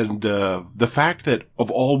 And the fact that of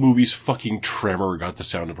all movies, fucking Tremor got the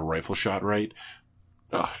sound of a rifle shot right.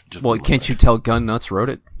 Well, can't you tell Gun Nuts wrote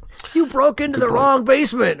it? You broke into the wrong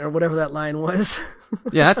basement, or whatever that line was.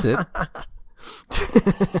 Yeah, that's it.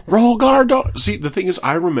 Roll guard. See, the thing is,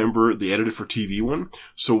 I remember the edited for TV one.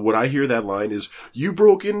 So what I hear that line is, "You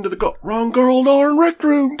broke into the wrong girl darn rec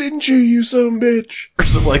room, didn't you son bitch?" Or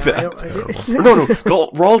something like that.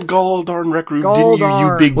 No, Gall darn rec room, didn't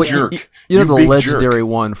you big jerk? You know the legendary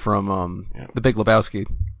one from The Big Lebowski.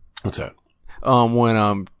 What's that?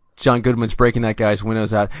 When John Goodman's breaking that guy's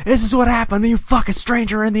windows out. This is what happened when you fuck a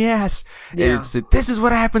stranger in the ass. Yeah. This is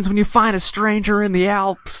what happens when you find a stranger in the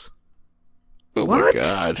Alps. Oh what? my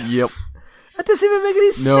god. Yep. That doesn't even make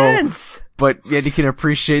any sense. But yeah, you can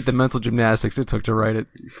appreciate the mental gymnastics it took to write it.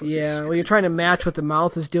 Yeah, well, you're trying to match what the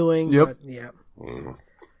mouth is doing. Yep. But, yeah.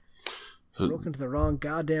 So, Broke into the wrong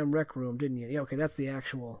goddamn rec room, didn't you? Yeah, okay, that's the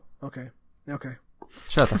actual. Okay.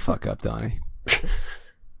 Shut the fuck up, Donnie.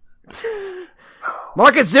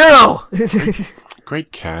 Market 0!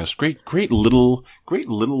 great cast, great little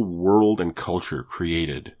world and culture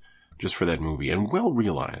created just for that movie, and well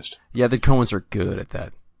realized. Yeah, the Coens are good at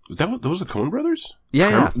that. Those the Coen brothers?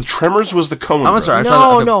 Yeah, The Tremors was the Coen I'm brothers. sorry.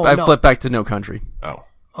 I flipped back to No Country. Oh.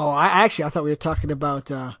 Oh, I thought we were talking about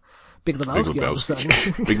Big Lebowski all of a sudden.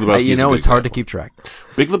 Big Lebowski it's hard to keep track.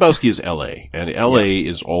 Big Lebowski is L.A., and L.A.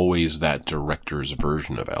 is always that director's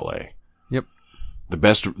version of L.A. Yep.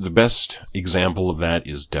 The best example of that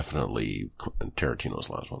is definitely Tarantino's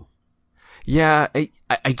last one. Yeah,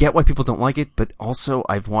 I get why people don't like it, but also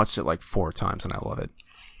I've watched it like 4 times and I love it.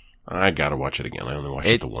 I gotta watch it again. I only watched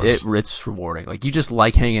it the once. It's rewarding. Like, you just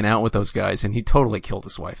like hanging out with those guys, and he totally killed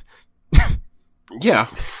his wife. Yeah,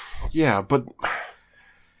 but...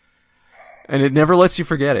 And it never lets you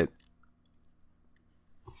forget it.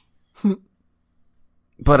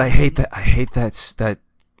 But I hate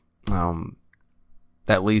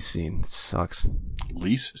that Lee scene. It sucks.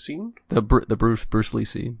 Lee's scene? The Bruce Lee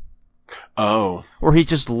scene. Oh. Or he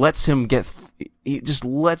just lets he just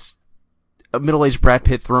lets a middle-aged Brad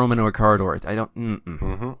Pitt throw him into a car door. I don't,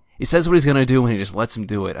 Mm-hmm. He says what he's gonna do and he just lets him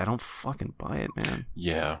do it. I don't fucking buy it, man.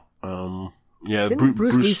 Yeah. Yeah. Didn't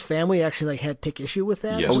Bruce Lee's family actually had to take issue with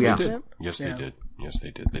that? Yes, yeah. they did. Yes, they did. Yes,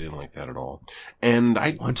 they did. They didn't like that at all. And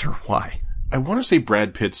I wonder why. I want to say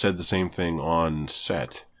Brad Pitt said the same thing on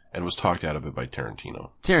set and was talked out of it by Tarantino.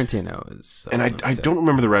 Tarantino is... and I don't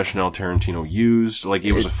remember the rationale Tarantino used. Like,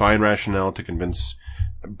 it was a fine rationale to convince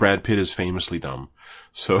Brad Pitt is famously dumb.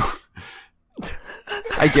 So...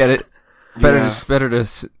 I get it. Better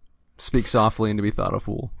to speak softly and to be thought a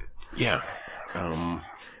fool. Yeah.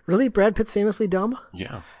 Really? Brad Pitt's famously dumb?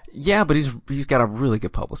 Yeah. Yeah, but he's got a really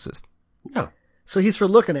good publicist. Yeah. So he's for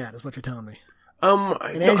looking at, is what you're telling me. And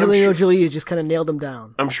no, Angelina Jolie just kind of nailed him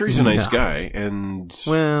down. I'm sure he's a nice guy, and...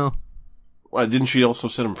 Well... didn't she also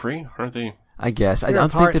set him free? Aren't they? I guess. I They're don't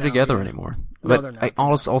think apart they're now, together yeah. anymore. No, But they're not.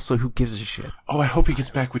 also, who gives a shit? Oh, I hope he gets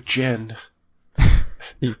back with Jen.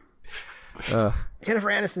 Jennifer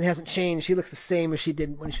Aniston hasn't changed. She looks the same as she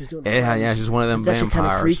did when she was doing. Yeah, she's one of them it's vampires. It's actually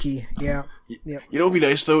kind of freaky. Yeah. Yep. You know what would be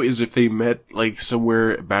nice though is if they met like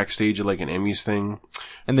somewhere backstage at like an Emmys thing,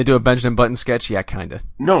 and they do a Benjamin Button sketch. Yeah, kinda.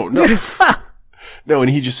 No, no, and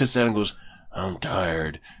he just sits down and goes, "I'm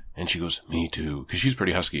tired," and she goes, "Me too," because she's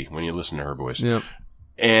pretty husky when you listen to her voice. Yep.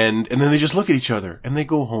 And then they just look at each other and they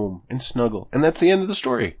go home and snuggle, and that's the end of the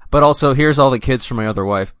story. But also, here's all the kids from my other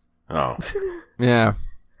wife. Oh, yeah.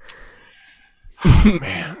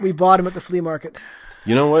 Man, we bought him at the flea market.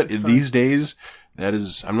 You know what? These days, that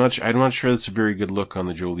is, I'm not sure that's a very good look on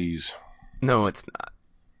the Jolies. No, it's not.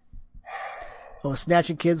 Oh,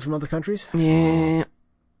 snatching kids from other countries? Yeah.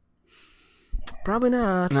 Probably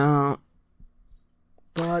not. No.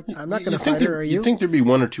 But I'm not going to fight her, are you? You'd think there'd be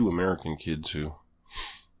one or two American kids who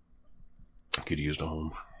could use a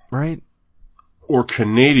home. Right. Or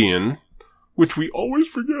Canadian, which we always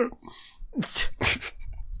forget.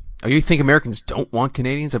 Oh, you think Americans don't want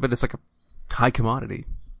Canadians? I bet it's like a high commodity.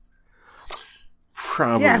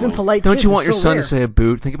 Probably. Yeah, having polite Don't kids you want is your so son rare. to say a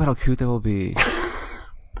boot? Think about how cute that will be.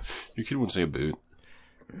 Your kid wouldn't say a boot.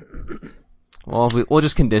 Well, we'll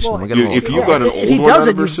just condition him. We'll get him if you got an if he old one does out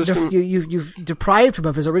it, of our system, you've deprived him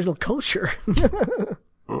of his original culture.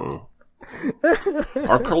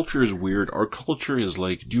 Our culture is weird. Our culture is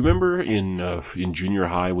like, do you remember in junior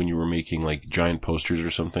high when you were making like giant posters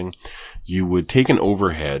or something? You would take an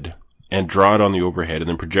overhead and draw it on the overhead and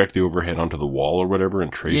then project the overhead onto the wall or whatever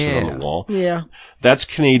and trace it on the wall. Yeah. That's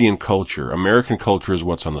Canadian culture. American culture is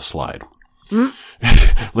what's on the slide.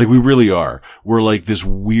 Like we really are. We're like this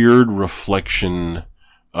weird reflection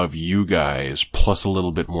of you guys plus a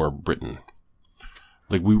little bit more Britain.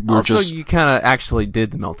 Like we're also, just. you kind of actually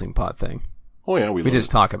did the melting pot thing. Oh yeah, we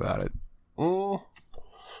just talk about it. No.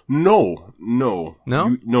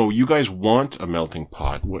 No? You guys want a melting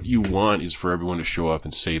pot. What you want is for everyone to show up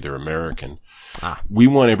and say they're American. We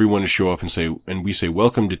want everyone to show up and we say,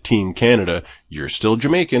 welcome to Team Canada. You're still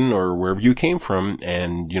Jamaican or wherever you came from.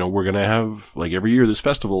 And, we're going to have, like every year, there's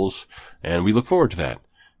festivals and we look forward to that.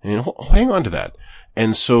 And hang on to that.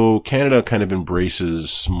 And so Canada kind of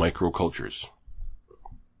embraces microcultures.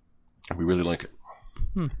 We really like it.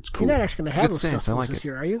 It's cool. You're not actually going to have those sense. festivals I like this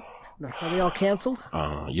year, are you? Are they all canceled?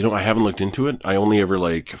 I haven't looked into it. I only ever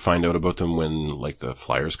find out about them when the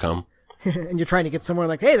flyers come. And you're trying to get somewhere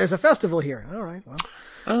like, hey, there's a festival here. All right. Well.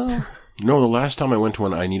 No, the last time I went to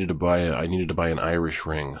one, I needed to buy an Irish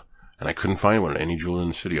ring, and I couldn't find one at any jeweler in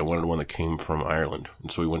the city. I wanted one that came from Ireland,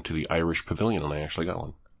 and so we went to the Irish Pavilion, and I actually got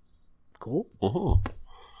one. Cool.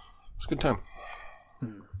 It's a good time.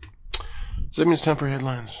 Does that mean it's time for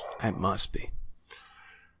headlines? It must be.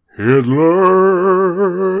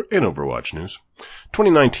 Headline in Overwatch news.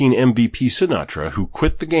 2019 MVP Sinatra, who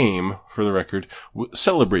quit the game, for the record,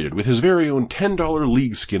 celebrated with his very own $10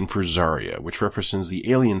 League skin for Zarya, which represents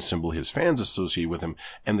the alien symbol his fans associate with him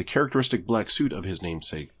and the characteristic black suit of his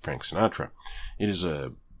namesake, Frank Sinatra. It is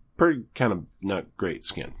a pretty kind of not great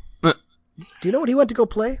skin. Do you know what he went to go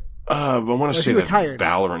play? I want to say that retired?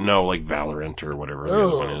 Valorant. No, like Valorant or whatever the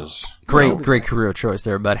other one is. Great career choice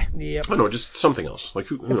there, buddy. Yep. Oh, no, just something else. Like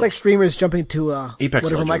who It's knows? like streamers jumping to Apex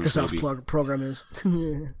whatever Legends, Microsoft's program is.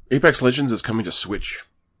 Apex Legends is coming to Switch.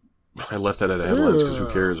 I left that at headlines because who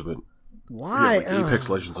cares, but Why? yeah, Apex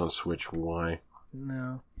Legends on Switch. Why?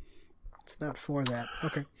 No, it's not for that.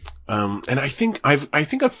 Okay. And I think I've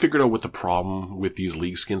figured out what the problem with these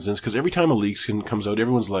League skins is, because every time a League skin comes out,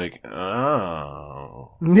 everyone's like,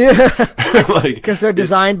 oh. Yeah. Like, Because they're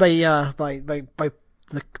designed by the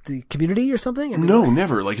community or something? I mean, no,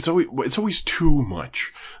 never. Like, it's always too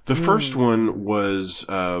much. The first one was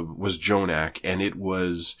Jonak, and it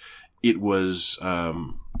was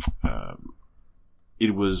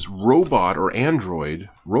robot or android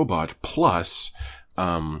robot plus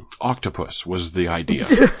octopus was the idea.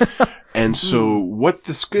 And so what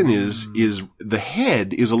the skin is the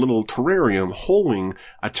head is a little terrarium holding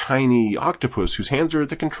a tiny octopus whose hands are at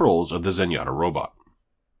the controls of the Zenyatta robot.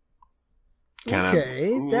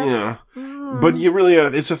 Yeah. But you really,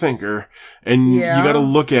 it's a thinker. And you gotta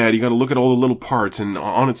look at all the little parts, and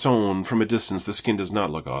on its own, from a distance, the skin does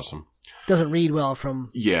not look awesome. Doesn't read well from.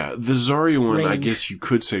 Yeah, the Zarya one, range. I guess you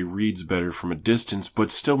could say reads better from a distance,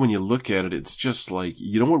 but still when you look at it, it's just like,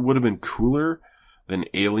 you know what would have been cooler than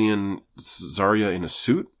Alien Zarya in a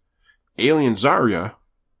suit? Alien Zarya,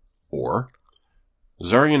 or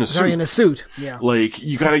Zarya in a suit. Zarya in a suit, yeah. Like,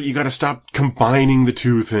 you gotta stop combining the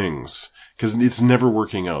two things, because it's never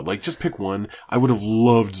working out. Like, just pick one. I would have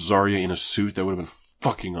loved Zarya in a suit. That would have been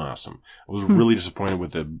fucking awesome. I was really disappointed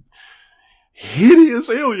with the hideous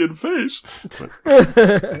alien face.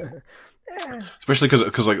 Especially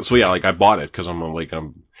because I bought it because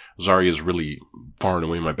Zarya's really far and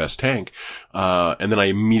away my best tank. And then I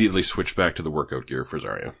immediately switched back to the workout gear for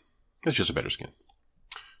Zarya. It's just a better skin.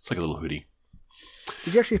 It's like a little hoodie.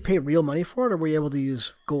 Did you actually pay real money for it, or were you able to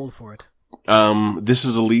use gold for it? This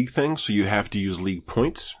is a league thing, so you have to use league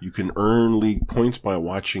points. You can earn league points by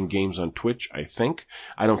watching games on Twitch, I think.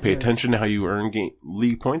 I don't pay attention to how you earn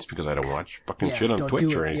league points because I don't watch fucking shit on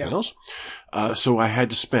Twitch or anything else. So I had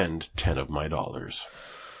to spend 10 of my dollars.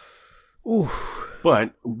 Ooh.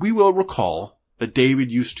 But we will recall that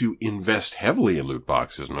David used to invest heavily in loot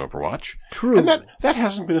boxes in Overwatch. True. And that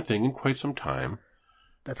hasn't been a thing in quite some time.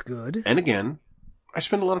 That's good. And again, I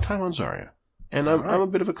spend a lot of time on Zarya. And I'm a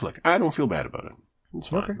bit of a click. I don't feel bad about it. It's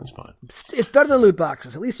fine. Okay. It's fine. It's better than loot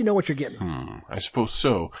boxes. At least you know what you're getting. I suppose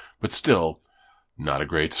so. But still, not a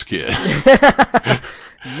great skin.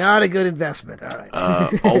 Not a good investment. All right.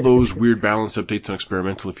 All those weird balance updates on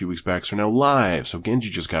Experimental a few weeks back are now live. So Genji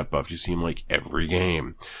just got buffed. You see him like every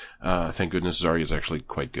game. Thank goodness Zarya is actually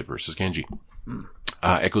quite good versus Genji.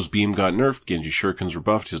 Echo's Beam got nerfed, Genji Shurikens were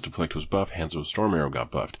buffed, his Deflect was buffed, Hanzo's Storm Arrow got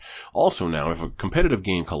buffed. Also now, if a competitive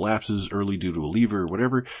game collapses early due to a lever or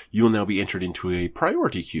whatever, you will now be entered into a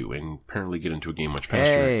priority queue and apparently get into a game much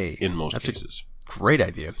faster in most cases. Great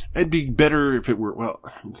idea. It'd be better if it were, well,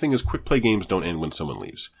 the thing is, quick play games don't end when someone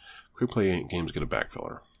leaves. Quick play games get a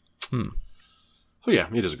backfiller. So yeah,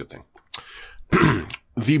 it is a good thing.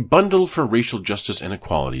 The Bundle for Racial Justice and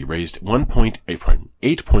Equality raised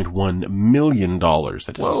 $8.1 million.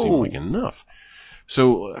 That doesn't seem like enough.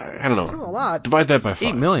 So, I don't know. Still a lot. Divide that by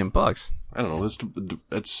 5. $8 million. I don't know. It's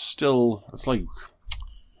like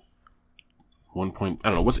 1 point, I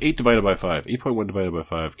don't know. What's 8 divided by 5? 8.1 divided by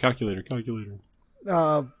 5. Calculator.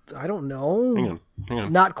 I don't know. Hang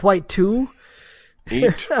on. Not quite 2.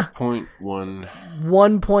 8.1.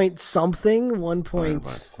 1 point something. 1 point.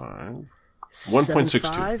 Divided by 5.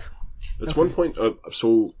 1.62. That's 1 point.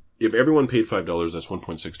 So if everyone paid $5, that's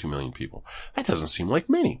 1.62 million people. That doesn't seem like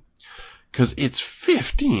many, because it's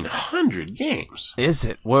 1,500 games. Is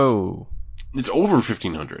it? Whoa! It's over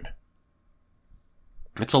 1,500.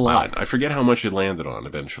 It's a lot. I forget how much it landed on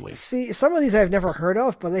eventually. See, some of these I've never heard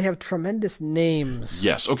of, but they have tremendous names.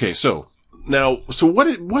 Yes. Okay. So now,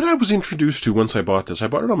 what I was introduced to once I bought this, I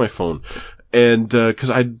bought it on my phone, and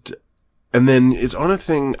and then it's on a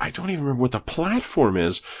thing, I don't even remember what the platform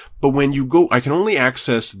is, but when you go, I can only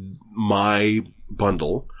access my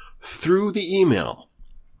bundle through the email.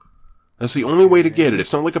 That's the only way to get it.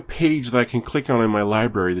 It's not like a page that I can click on in my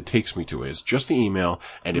library that takes me to it. It's just the email,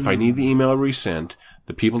 and if I need the email resent,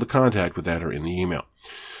 the people to contact with that are in the email.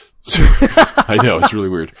 So, I know, it's really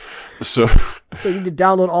weird. So you need to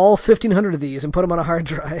download all 1,500 of these and put them on a hard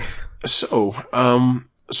drive.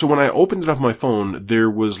 So when I opened it up on my phone, there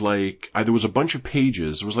was a bunch of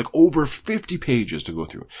pages. There was like over 50 pages to go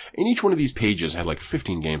through. And each one of these pages had like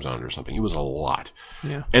 15 games on it or something. It was a lot.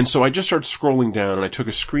 Yeah. And so I just started scrolling down and I took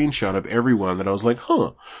a screenshot of every one that I was like,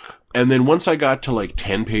 huh. And then once I got to like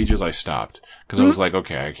 10 pages, I stopped. Cause I was like,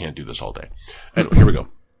 okay, I can't do this all day. Anyway, here we go.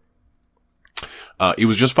 It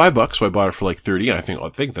was just $5, so I bought it for like 30. And I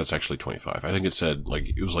think that's actually 25. I think it said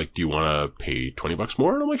it was like, do you want to pay $20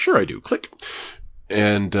 more? And I'm like, sure I do. Click.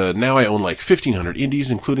 And now I own like 1,500 indies,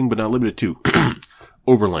 including but not limited to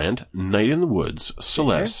Overland, Night in the Woods,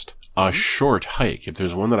 Celeste, A Short Hike. If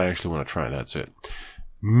there's one that I actually want to try, that's it.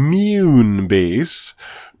 Moonbase,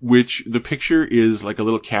 which the picture is like a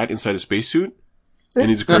little cat inside a spacesuit, and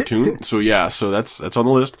he's a cartoon. So that's on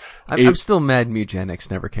the list. I'm still mad Mugenics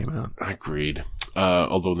never came out. Agreed.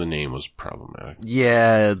 Although the name was problematic.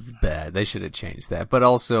 Yeah, it's bad. They should have changed that. But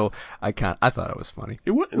also, I thought it was funny.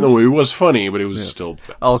 It was funny, but it was still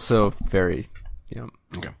bad. Also very,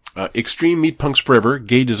 Okay. Extreme Meat Punks Forever,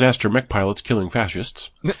 Gay Disaster Mech Pilots Killing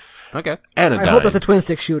Fascists. Okay. Anodyne. I hope that's a twin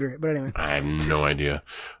stick shooter, but anyway. I have no idea.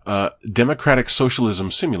 Democratic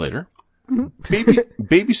Socialism Simulator.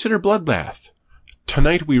 Babysitter Bloodbath.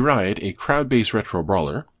 Tonight We Ride, a crowd-based retro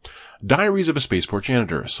brawler. Diaries of a Spaceport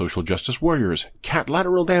Janitor, Social Justice Warriors, Cat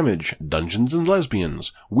Lateral Damage, Dungeons and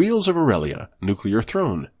Lesbians, Wheels of Aurelia, Nuclear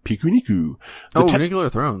Throne, Pikuniku. Nuclear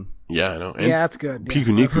Throne. Yeah, I know. And yeah, that's good.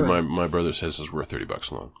 Pikuniku, my brother says, is worth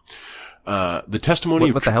 $30 alone. The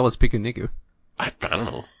testimony What the hell is Pikuniku? I don't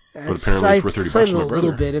know. But apparently it's worth $30 to my brother. A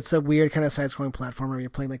little bit. It's a weird kind of side-scrolling platformer where you're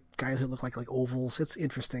playing like guys who look like ovals. It's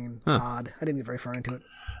interesting and odd. I didn't get very far into it.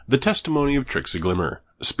 The Testimony of Trixie Glimmer,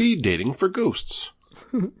 Speed Dating for Ghosts.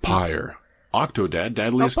 Pyre, Octodad,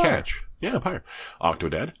 Dadliest Catch. Yeah, Pyre.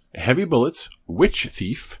 Octodad, Heavy Bullets, Witch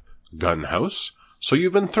Thief, Gunhouse, So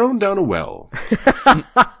You've Been Thrown Down a Well.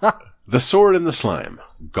 The Sword and the Slime,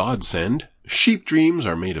 Godsend, Sheep Dreams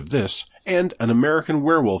Are Made of This, and An American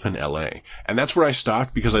Werewolf in L.A. And that's where I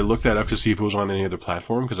stopped because I looked that up to see if it was on any other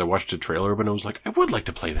platform because I watched a trailer but I was like, I would like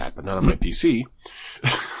to play that, but not on my PC.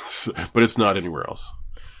 But it's not anywhere else.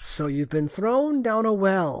 So you've been thrown down a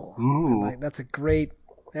well. Ooh. That's a great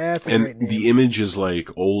name. The image is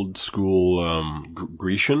like old school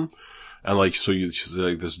Grecian. And like, so she's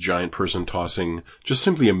like this giant person tossing just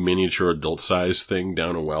simply a miniature adult sized thing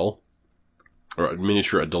down a well. Or a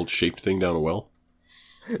miniature adult shaped thing down a well.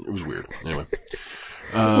 It was weird. Anyway.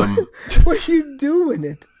 What are you doing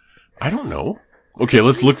it? I don't know. Okay,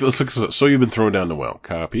 let's look. So you've been thrown down the well.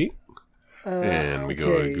 Copy. And we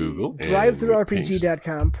go to Google.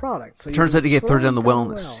 DriveThruRPG.com product. So Turns out you get thrown down the well in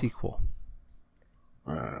the sequel.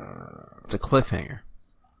 It's a cliffhanger.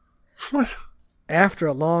 What? After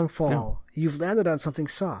a long fall, you've landed on something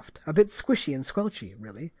soft, a bit squishy and squelchy,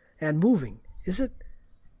 really, and moving. Is it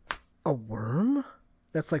a worm?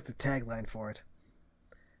 That's like the tagline for it.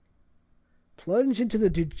 Plunge into the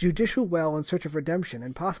judicial well in search of redemption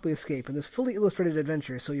and possibly escape in this fully illustrated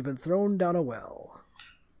adventure, so you've been thrown down a well.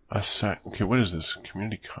 Okay, what is this?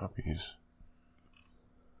 Community copies.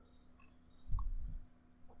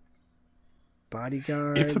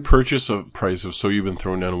 Bodyguards. If the purchase of price of So You've Been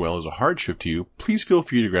Thrown Down a Well is a hardship to you, please feel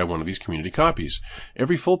free to grab one of these community copies.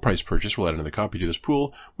 Every full price purchase will add another copy to this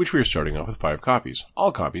pool, which we are starting off with 5 copies.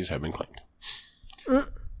 All copies have been claimed.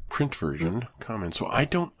 Print version, comment. So I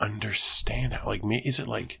don't understand how, like, is it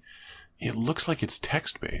like, it looks like it's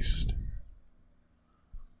text-based.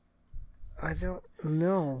 I don't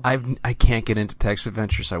know. I can't get into text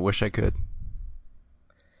adventures. I wish I could.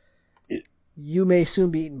 You may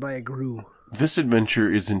soon be eaten by a grue. This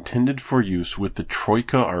adventure is intended for use with the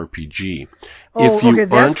Troika RPG. Oh, if you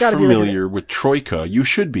okay, aren't familiar with Troika, you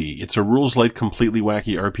should be. It's a rules-light, completely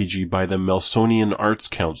wacky RPG by the Melsonian Arts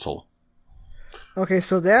Council. Okay,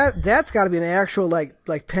 so that's got to be an actual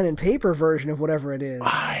like pen and paper version of whatever it is.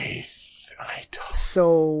 I don't.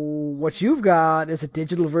 So what you've got is a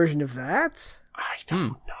digital version of that? I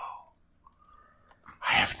don't know.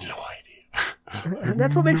 I have no idea. And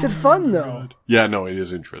that's what makes it fun, though. Yeah, no, it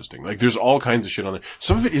is interesting. Like, there's all kinds of shit on there.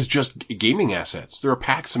 Some of it is just gaming assets. There are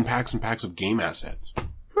packs and packs and packs of game assets.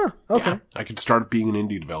 Huh, okay. Yeah, I could start being an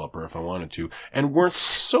indie developer if I wanted to, and weren't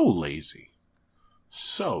so lazy.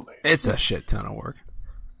 So lazy. It's a shit ton of work.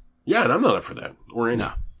 Yeah, and I'm not up for that. Or any.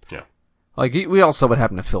 No. Yeah. Like, we all saw what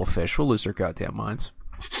happened to Phil Fish. We'll lose their goddamn minds.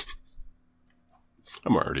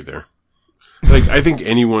 I'm already there. Like, I think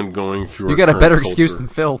anyone going through You got a better excuse than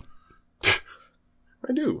Phil.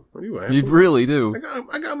 I do. You really do.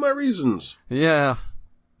 I got my reasons. Yeah.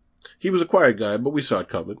 He was a quiet guy, but we saw it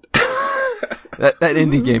coming. That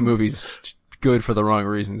indie game movie's good for the wrong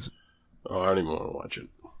reasons. Oh, I don't even want to watch it.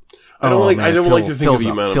 I don't like to think of the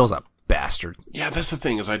amount of... Phil's a bastard. Yeah, that's the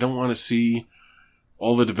thing, is I don't want to see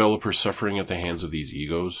all the developers suffering at the hands of these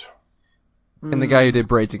egos. And the guy who did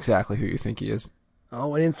Braid's exactly who you think he is.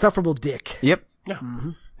 Oh, an insufferable dick. Yep. Yeah. Mm-hmm.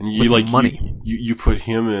 And you With money. You put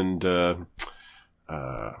him and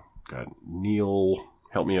God, Neil,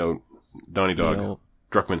 help me out, Donnie Dog, Neil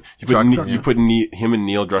Druckmann. You put him and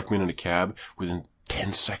Neil Druckmann in a cab. Within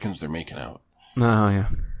 10 seconds, they're making out. Oh yeah.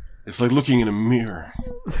 It's like looking in a mirror.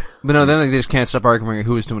 But no, then they just can't stop arguing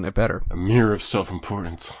who was doing it better. A mirror of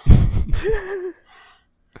self-importance.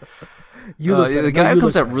 The guy who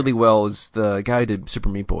comes out really well is the guy who did Super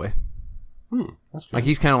Meat Boy. That's good. Like,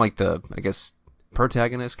 he's kind of like the, I guess,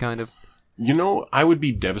 protagonist, kind of. You know, I would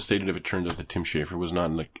be devastated if it turned out that Tim Schafer was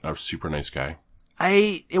not like a super nice guy.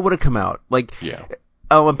 It would have come out. Like, yeah.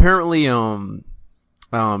 Apparently,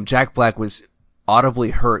 Jack Black was audibly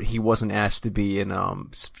hurt he wasn't asked to be in, Double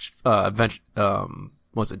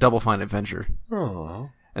Fine Adventure. Oh.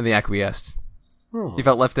 And they acquiesced. Oh. He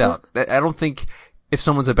felt left out. I don't think if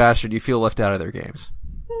someone's a bastard, you feel left out of their games.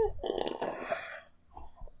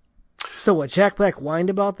 So what, Jack Black whined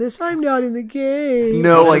about this? I'm not in the game.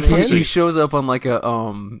 No, like he shows up on like a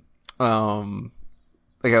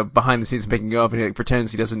behind the scenes making of, and he like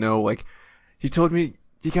pretends he doesn't know. Like, he told me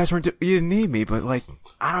you guys you didn't need me, but like,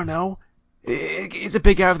 I don't know. It's a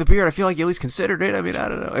big guy with a beard. I feel like you at least considered it. I mean, I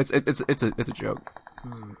don't know. It's a joke.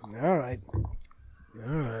 All right.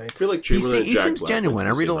 I feel like he seems genuine.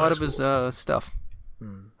 I read a lot of his stuff.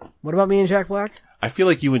 What about me and Jack Black? I feel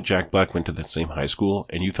like you and Jack Black went to that same high school,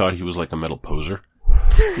 and you thought he was like a metal poser.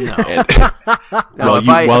 No.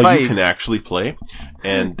 While you can actually play,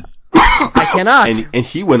 and I cannot. And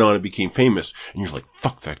he went on and became famous, and you're like,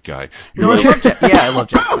 "Fuck that guy." I love Jack. Yeah, I love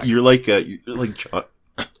Jack Black. You're like John.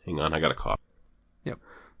 Hang on, I got a cough. Yep,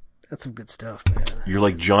 that's some good stuff, man. You're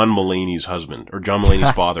like John Mulaney's husband or John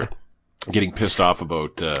Mulaney's father, getting pissed off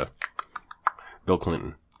about Bill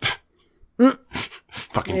Clinton.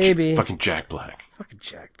 Fucking Jack Black. Fucking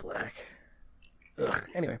Jack Black. Ugh.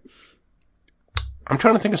 Anyway. I'm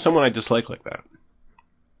trying to think of someone I dislike like that.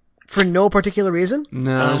 For no particular reason?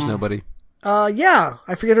 No, there's nobody. Yeah.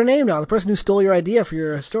 I forget her name now. The person who stole your idea for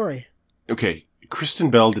your story. Okay. Kristen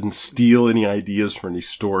Bell didn't steal any ideas for any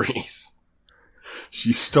stories.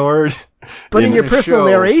 She starred... But in your personal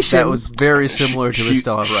narration... That was very similar to his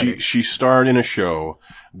style of writing. She starred in a show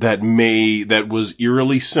that was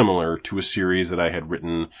eerily similar to a series that I had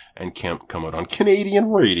written and come out on Canadian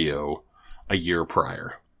radio a year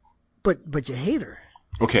prior. But you hate her.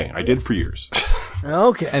 Okay, I did for years.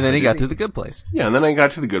 Okay. And then he got to The Good Place. Yeah, and then I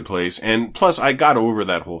got to The Good Place, and plus I got over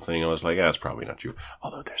that whole thing. I was like, that's probably not you.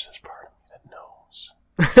 Although there's this part of me that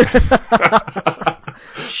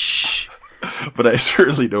knows. Shh. But I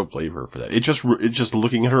certainly don't blame her for that. It just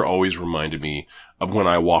looking at her always reminded me of when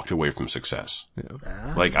I walked away from success.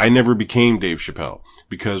 Yeah. Like, I never became Dave Chappelle,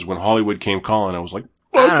 because when Hollywood came calling, I was like,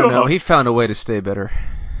 I don't know. He found a way to stay bitter.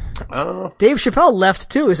 Dave Chappelle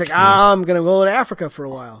left too. He's like, I'm gonna go to Africa for a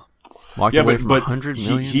while. Walked away from $100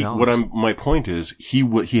 million. My point is,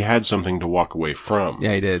 he had something to walk away from.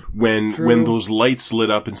 Yeah, he did. When those lights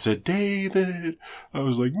lit up and said, David, I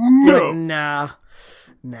was like, no. Like,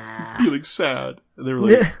 nah. Feeling sad. And they were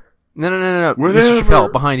like, no. Whatever. Mr.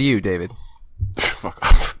 Chappelle, behind you, David. Fuck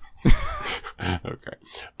off.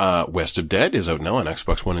 Okay. West of Dead is out now on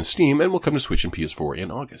Xbox One and Steam, and will come to Switch and PS4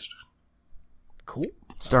 in August. Cool.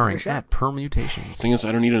 Starring at Permutations. The thing is,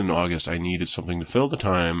 I don't need it in August. I needed something to fill the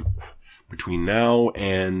time between now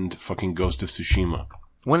and fucking Ghost of Tsushima.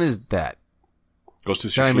 When is that? Ghost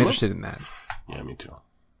of Tsushima? I'm interested in that. Yeah, me too.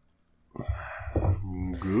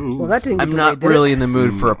 Well, that didn't get I'm delayed, not did really it? in the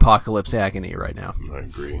mood for apocalypse agony right now. I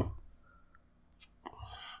agree.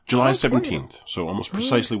 July 17th, so almost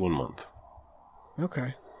precisely 1 month.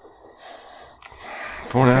 Okay.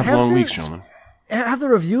 4.5 long weeks, gentlemen. Have the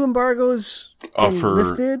review embargoes been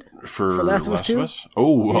lifted for Last of Us 2?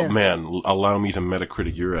 Oh, man, allow me to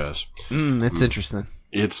Metacritic your ass. It's interesting.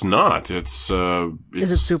 It's not. Is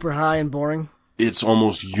it super high and boring? It's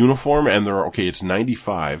almost uniform, and it's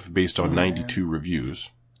 95 based on 92 reviews.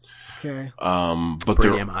 Okay. But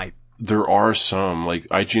pretty damn high. There are some, like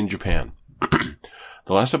IGN Japan.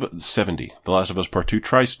 The Last of Us 70. The Last of Us Part 2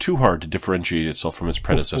 tries too hard to differentiate itself from its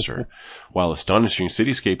predecessor. While astonishing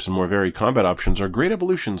cityscapes and more varied combat options are great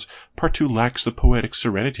evolutions, Part 2 lacks the poetic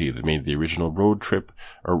serenity that made the original road trip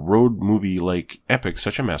or road movie-like epic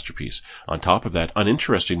such a masterpiece. On top of that,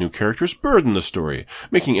 uninteresting new characters burden the story,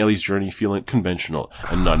 making Ellie's journey feel conventional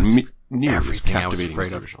and not nearly as captivating as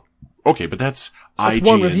the original. Okay, but that's IGN.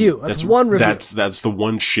 One review. That's one review. That's the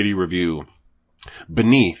one shitty review.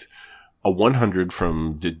 Beneath, a 100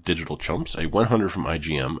 from Digital Chumps, a 100 from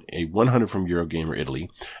IGM, a 100 from Eurogamer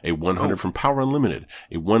Italy, a 100 from Power Unlimited,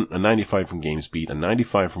 a 95 from GamesBeat, a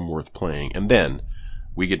 95 from Worth Playing, and then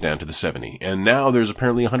we get down to the 70. And now there's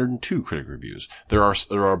apparently 102 critic reviews. There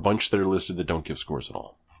are a bunch that are listed that don't give scores at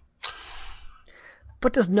all.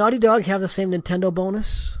 But does Naughty Dog have the same Nintendo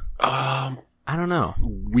bonus? I don't know.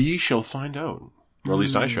 We shall find out. Or at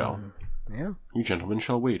least I shall. Yeah. You gentlemen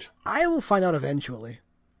shall wait. I will find out eventually.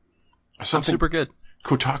 Something super good.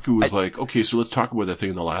 Kotaku was like, okay, so let's talk about that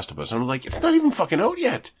thing in The Last of Us. And I'm like, it's not even fucking out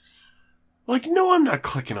yet. Like, no, I'm not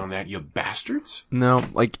clicking on that, you bastards. No,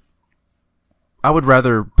 like, I would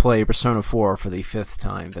rather play Persona 4 for the 5th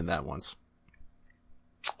time than that once.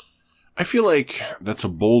 I feel like that's a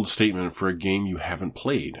bold statement for a game you haven't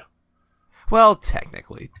played. Well,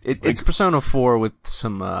 technically. It's Persona 4 with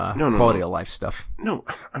some quality of life stuff. No,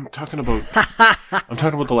 I'm talking about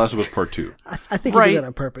The Last of Us Part 2. I think you did that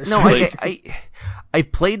on purpose. No, I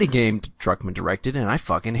played a game Druckmann directed, and I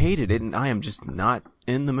fucking hated it, and I am just not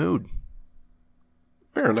in the mood.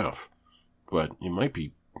 Fair enough. But it might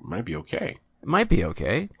be okay. It might be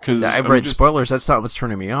okay. I've read spoilers. That's not what's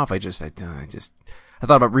turning me off. I thought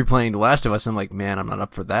about replaying The Last of Us. I'm like, man, I'm not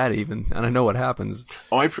up for that even. And I know what happens.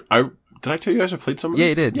 Oh, did I tell you guys I played some of it? Yeah,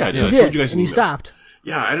 you did. Yeah, I did. You I did, told you guys and you stopped.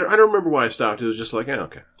 Yeah, I don't remember why I stopped. It was just like,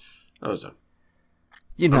 okay. I was done.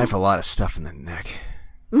 You knife a lot of stuff in the neck.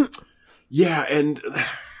 Yeah, and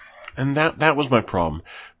that was my problem.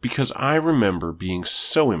 Because I remember being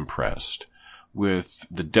so impressed with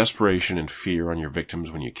the desperation and fear on your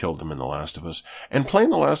victims when you killed them in The Last of Us. And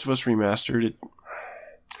playing The Last of Us Remastered,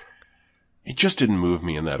 it just didn't move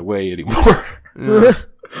me in that way anymore.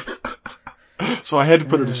 So I had to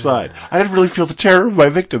put it aside. I didn't really feel the terror of my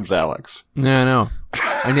victims, Alex. No.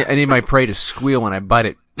 I need my prey to squeal when I bite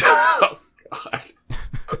it. Oh, God.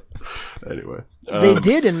 Anyway. They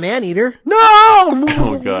did in Maneater. No!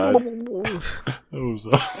 Oh, God. That was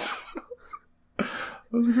awesome. That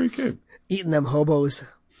was a great game. Eating them hobos.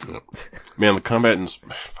 Man, the combat in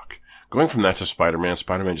going from that to Spider-Man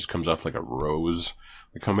just comes off like a rose.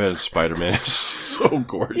 The combat in Spider-Man is so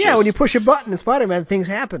gorgeous. Yeah, when you push a button in Spider-Man, things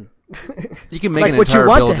happen. You can make Like an what you entire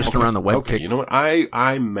want build to just happen. around the web Okay, kick. you know what?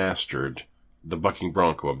 I mastered the bucking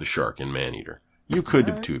bronco of the shark in Maneater. You could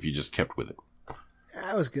have too if you just kept with it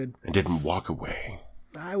That was good. and didn't walk away.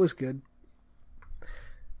 I was good.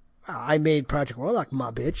 I made Project Warlock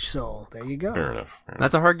my bitch, so there you go. Fair enough.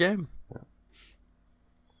 That's a hard game.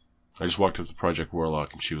 I just walked up to Project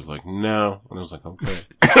Warlock and she was like, "No," and I was like, "Okay."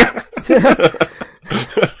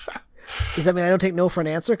 Does that mean I don't take no for an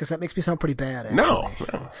answer? Because that makes me sound pretty bad. Actually. No.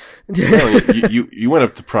 No, you went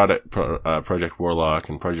up to Project Warlock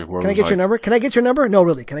and Project Warlock. Can I get your number? Can I get your number? No,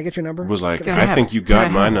 really. Can I get your number? Was like, Can I I have think it? you Can I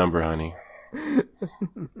got my have it? number, honey.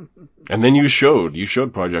 And then you showed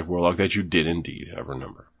Project Warlock that you did indeed have her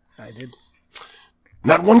number. I did.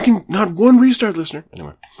 Not one restart listener.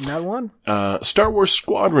 Anyway. Not one. Star Wars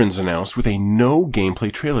Squadrons announced with a no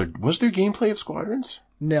gameplay trailer. Was there gameplay of Squadrons?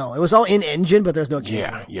 No, it was all in engine, but there's no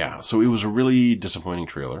gameplay. Yeah. So it was a really disappointing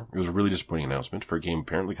trailer. It was a really disappointing announcement for a game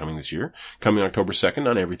apparently coming this year, coming October 2nd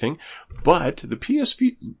on everything. But the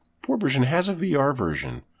PS4 version has a VR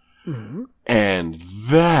version. Mm-hmm. And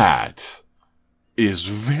that is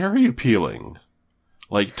very appealing.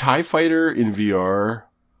 Like TIE Fighter in VR.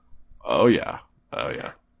 Oh yeah.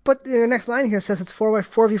 But the next line here says it's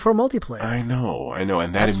 4v4 multiplayer. I know. And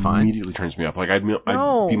that That's fine. immediately turns me off. Like I'd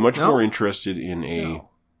be much more interested in a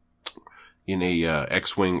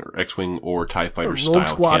X-Wing or TIE Fighter style Rogue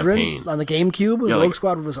Squadron campaign. on the GameCube. Yeah, Rogue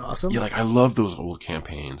Squadron was awesome. Yeah, like I love those old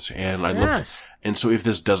campaigns, and and so if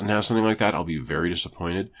this doesn't have something like that, I'll be very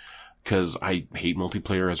disappointed because I hate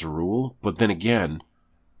multiplayer as a rule. But then again,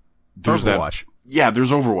 there's Overwatch.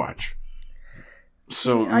 there's Overwatch.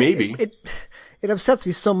 So maybe It upsets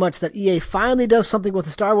me so much that EA finally does something with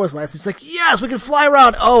the Star Wars license. It's like, yes, we can fly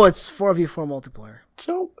around. Oh, it's 4v4 multiplayer.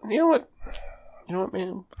 So you know what,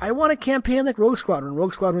 man. I want a campaign like Rogue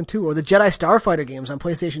Squadron 2, or the Jedi Starfighter games on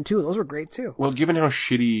PlayStation 2. Those were great too. Well, given how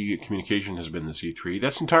shitty communication has been this E3,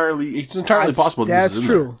 it's entirely possible. That's this is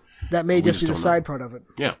in true. there. That may We just be the don't side know. part of it.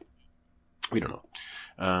 Yeah, we don't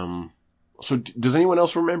know. So does anyone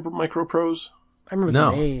else remember Microprose? I remember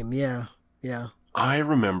No. the name. Yeah. I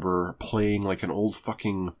remember playing like an old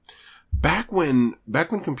fucking back when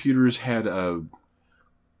computers had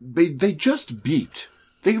they just beeped.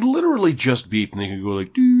 They literally just beeped and they could go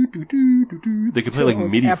like doo doo doo doo doo. They could play like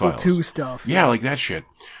MIDI Apple files. II stuff. Yeah, like that shit.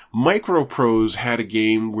 Microprose had a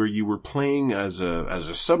game where you were playing as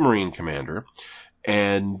a submarine commander,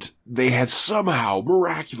 and they had somehow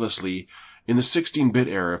miraculously in the 16-bit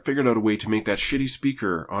era figured out a way to make that shitty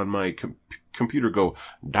speaker on my computer go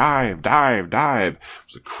dive, dive, dive.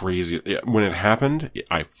 It was crazy. When it happened,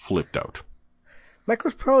 I flipped out.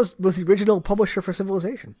 Microprose was the original publisher for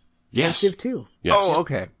Civilization. Yes. Civ 2. Yes. Oh,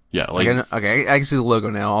 okay. Yeah, like Okay, I can see the logo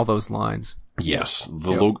now. All those lines. yes,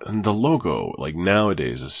 the logo like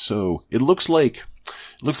nowadays is so it looks like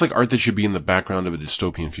art that should be in the background of a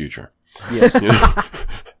dystopian future. Yes. You know?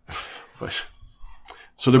 But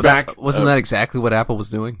so they're back. Wasn't that exactly what Apple was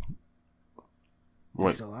doing?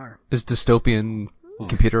 What? Still are. Is dystopian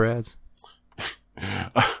computer ads?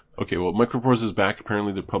 Okay, well, Microprose is back.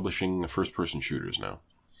 Apparently, they're publishing first-person shooters now.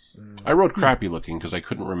 I wrote crappy looking because I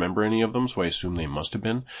couldn't remember any of them, so I assumed they must have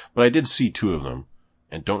been. But I did see 2 of them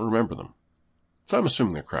and don't remember them. So I'm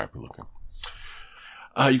assuming they're crappy looking.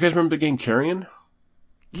 You guys remember the game Carrion?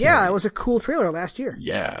 Yeah, it was a cool trailer last year.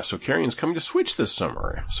 Yeah, so Carrion's coming to Switch this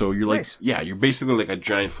summer. So you're like, Nice. you're basically like a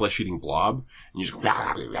giant flesh-eating blob, and you just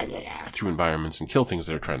go through environments and kill things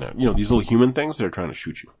that are trying to, these little human things that are trying to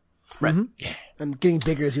shoot you. Right. Yeah. And getting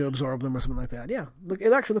bigger as you absorb them or something like that. Yeah. Look,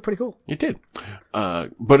 it actually looked pretty cool. It did.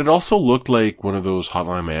 But it also looked like one of those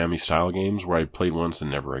Hotline Miami style games where I played once and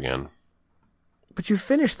never again. But you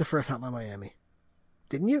finished the first Hotline Miami,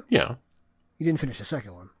 didn't you? Yeah. You didn't finish the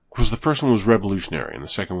second one. Because the first one was revolutionary and the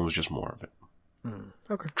second one was just more of it.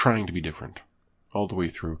 Okay. Trying to be different. All the way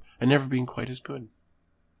through. And never being quite as good.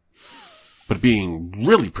 But being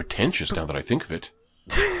really pretentious now that I think of it.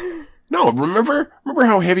 No, remember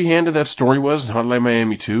how heavy-handed that story was in Hotline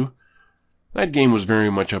Miami 2? That game was very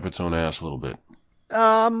much up its own ass a little bit.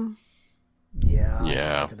 Yeah. I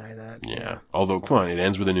Yeah. can't deny that. Yeah. Although, come on, it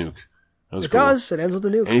ends with a nuke. That was It cool. does. It ends with a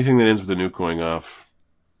nuke. Anything that ends with a nuke going off.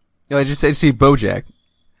 I just see BoJack.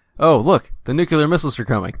 Oh, look, the nuclear missiles are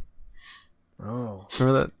coming. Oh.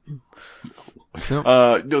 Remember that? Nope.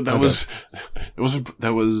 No, that was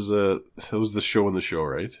the show in the show,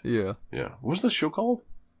 right? Yeah. Yeah. What was the show called?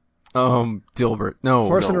 Dilbert. No.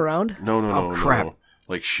 Horsing no. around? No. Oh, crap.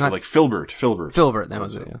 Like Not- like Filbert. Filbert, that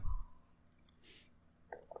was it, yeah.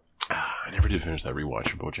 never did finish that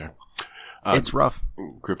rewatch of BoJack. It's rough.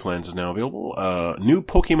 Griftlands is now available. New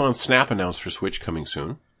Pokemon Snap announced for Switch coming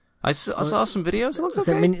soon. I saw some videos. It looks Was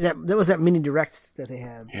okay. that was that mini direct that they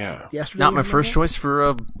had. Yeah. Yesterday. Not my or first something? choice for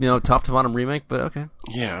a top to bottom remake, but okay.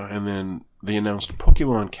 Yeah, and then they announced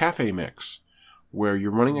Pokemon Cafe Mix, where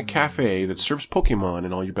you're running a cafe that serves Pokemon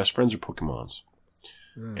and all your best friends are Pokemons.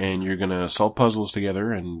 And you're gonna solve puzzles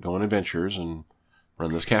together and go on adventures and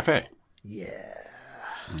run this cafe. Yeah.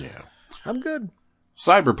 Yeah. I'm good.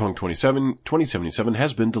 Cyberpunk 2077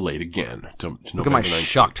 has been delayed again to Look at November my 19th.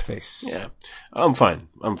 shocked face. Yeah. I'm fine.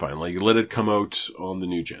 Like, let it come out on the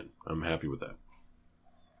new gen. I'm happy with that.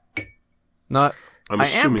 Not. I'm I am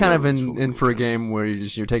assuming kind of that it's in for a game where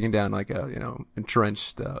you're taking down like a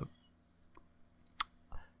entrenched The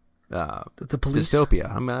police. dystopia.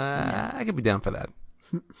 I could be down for that.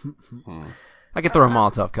 I could throw a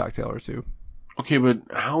Molotov cocktail or two. Okay, but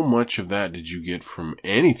how much of that did you get from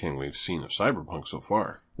anything we've seen of Cyberpunk so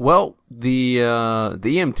far? Well, the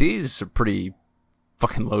EMTs are pretty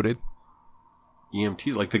fucking loaded.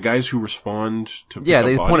 EMTs, like the guys who respond to Yeah,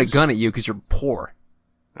 they pick up point a bodies? gun at you because you're poor.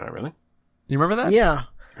 Oh, really? You remember that? Yeah.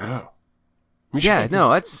 Oh. We should- Yeah, no,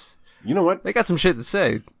 that's You know what? they got some shit to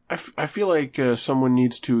say. I feel like someone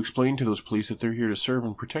needs to explain to those police that they're here to serve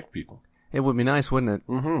and protect people. It would be nice, wouldn't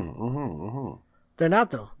it? They're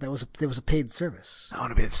not though. There was a paid service. I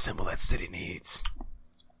want to be the symbol that city needs.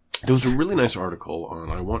 There was a really nice article on,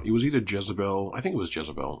 it was either Jezebel, I think it was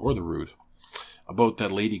Jezebel, or The Root, about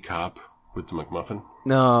that lady cop with the McMuffin.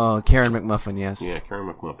 No, Karen McMuffin, yes. Yeah,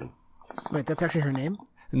 Karen McMuffin. Wait, that's actually her name?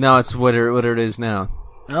 No, it's what it is now.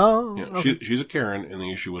 Oh. Yeah, okay. she's a Karen, and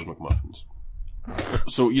the issue was McMuffins.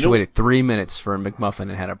 So, you She know, waited 3 minutes for a McMuffin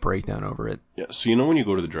and had a breakdown over it. yeah, so you know when you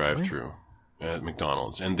go to the drive-thru at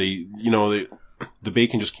McDonald's, and the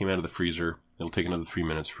bacon just came out of the freezer, it'll take another 3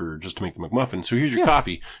 minutes just to make the McMuffin, so here's your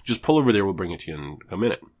coffee, just pull over there, we'll bring it to you in a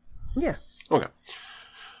minute. Yeah. Okay.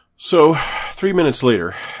 So, 3 minutes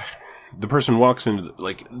later, the person walks into,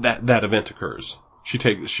 that event occurs. She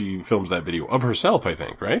films that video of herself, I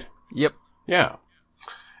think, right? Yep. Yeah.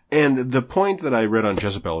 And the point that I read on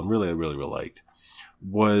Jezebel, and I really liked,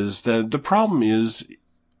 was that the problem is,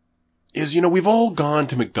 we've all gone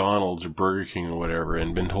to McDonald's or Burger King or whatever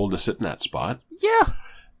and been told to sit in that spot. Yeah.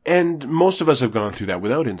 And most of us have gone through that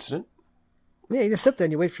without incident. Yeah, you just sit there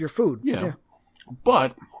and you wait for your food. Yeah.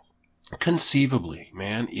 But, conceivably,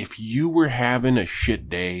 man, if you were having a shit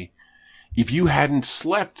day, if you hadn't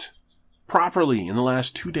slept properly in the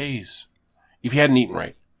last 2 days, if you hadn't eaten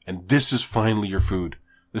right, and this is finally your food,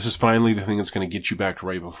 this is finally the thing that's going to get you back to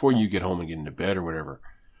right before you get home and get into bed or whatever,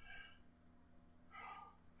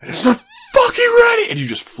 and it's not fucking ready, and you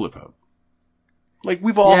just flip out. Like,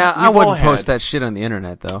 I wouldn't post that shit on the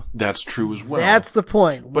internet, though. That's true as well. That's the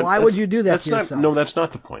point. But Why would you do that to yourself? No, that's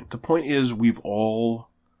not the point. The point is we're all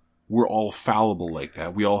fallible like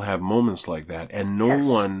that. We all have moments like that, and no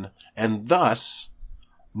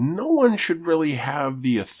one should really have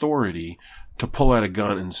the authority to pull out a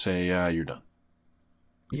gun and say, you're done.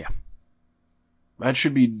 Yeah. That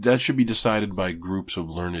should be decided by groups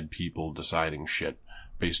of learned people deciding shit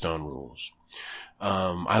based on rules.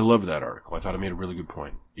 I love that article. I thought it made a really good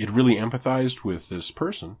point. It really empathized with this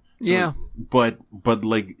person. So, Yeah. But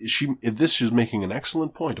this is making an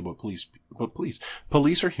excellent point about police.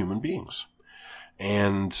 Police are human beings.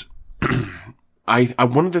 And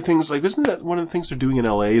one of the things, isn't that one of the things they're doing in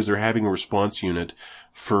LA is they're having a response unit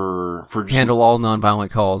for just Handle all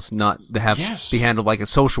nonviolent calls, not to have Yes. be handled like a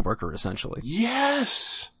social worker, essentially.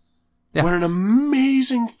 Yes! Yeah. What an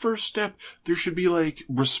amazing first step. There should be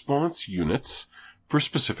response units for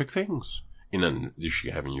specific things. You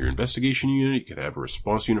should have in your investigation unit, you could have a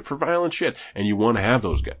response unit for violent shit, and you want to have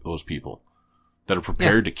those people that are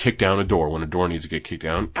prepared to kick down a door when a door needs to get kicked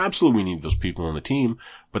down. Absolutely, we need those people on the team,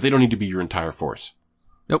 but they don't need to be your entire force.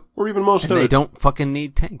 Nope. Or even most And of they it. don't fucking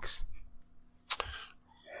need tanks.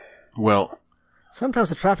 Well, Sometimes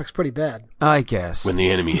the traffic's pretty bad. I guess. when the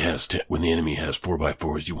enemy has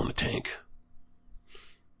 4x4s, you want a tank.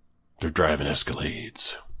 They're driving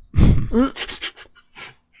Escalades.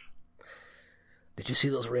 Did you see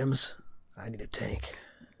those rims? I need a tank.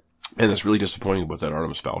 And that's really disappointing about that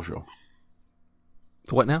Artemis Fowl show.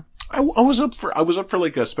 What now? I was up for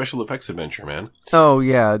a special effects adventure, man. Oh,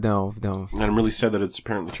 yeah, no. And I'm really sad that it's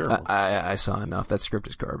apparently terrible. I saw enough. That script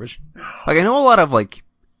is garbage. I know a lot of,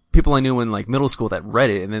 people I knew in, middle school that read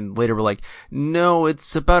it and then later were like, no,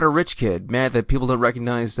 it's about a rich kid, mad that people don't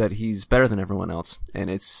recognize that he's better than everyone else. And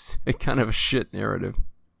it's kind of a shit narrative.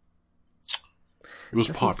 It was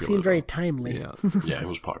Doesn't popular. seem very timely. Yeah. Yeah, it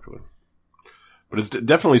was popular. But it's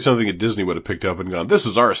definitely something that Disney would have picked up and gone, this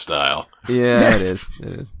is our style. Yeah, it is.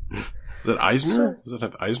 It is. Is that Eisner? Does that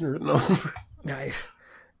have Eisner written all over?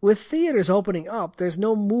 With theaters opening up, there's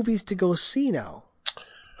no movies to go see now.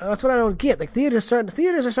 That's what I don't get. Like theaters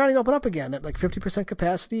are starting to open up again at like 50%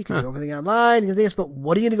 capacity. You can do everything online. You can do this, but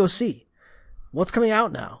what are you going to go see? What's coming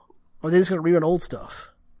out now? Or are they just going to rerun old stuff?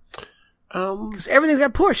 Because everything's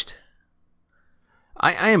got pushed.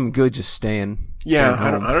 I am good just staying. Yeah, I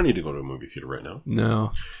don't need to go to a movie theater right now.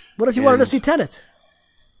 No. What if you wanted to see Tenet?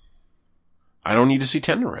 I don't need to see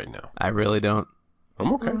Tenet right now. I really don't.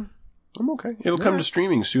 I'm okay. It'll come to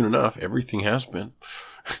streaming soon enough. Everything has been.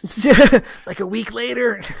 Like a week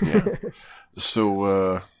later. Yeah.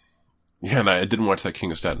 So, and I didn't watch that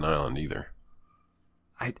King of Staten Island either.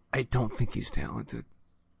 I don't think he's talented.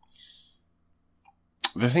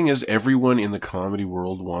 The thing is, everyone in the comedy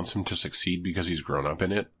world wants him to succeed because he's grown up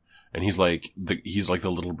in it. And he's like the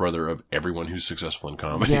little brother of everyone who's successful in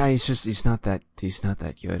comedy. Yeah, he's not that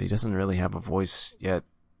good. He doesn't really have a voice yet.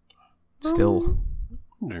 Still.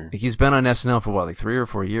 Like he's been on SNL for like 3 or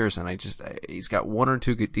 4 years, and he's got 1 or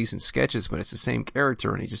 2 good, decent sketches, but it's the same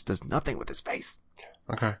character, and he just does nothing with his face.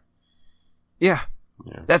 Okay. Yeah.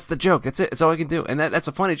 That's the joke. That's it. That's all I can do. And that's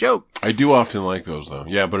a funny joke. I do often like those, though.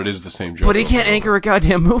 Yeah, but it is the same joke. But he can't anchor a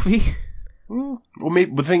goddamn movie. Well,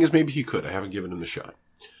 maybe, the thing is, maybe he could. I haven't given him the shot.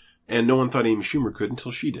 And no one thought Amy Schumer could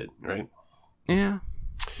until she did, right? Yeah.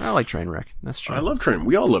 I like Trainwreck. That's true. I love Trainwreck.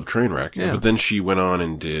 We all love Trainwreck. Yeah. But then she went on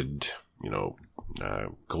and did,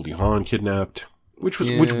 Goldie Hawn Kidnapped, which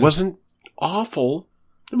wasn't awful.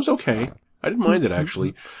 It was okay. I didn't mind it,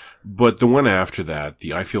 actually. But the one after that,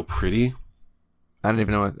 the I Feel Pretty. I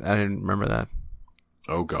didn't remember that.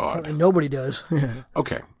 Oh, God. Nobody does.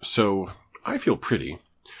 Okay. So, I Feel Pretty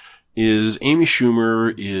is Amy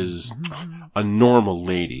Schumer is a normal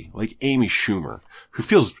lady, like Amy Schumer, who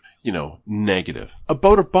feels, negative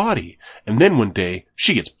about her body. And then one day,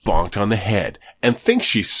 she gets bonked on the head and thinks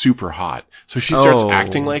she's super hot. So she starts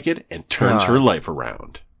acting like it and turns her life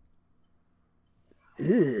around.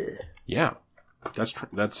 Ew. Yeah.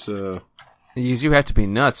 That's, You have to be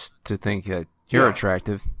nuts to think that you're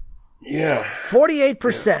attractive. Yeah.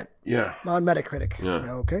 48%. Yeah. On Metacritic.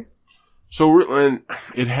 Yeah. Okay. So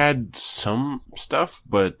it had some stuff,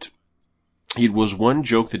 but it was one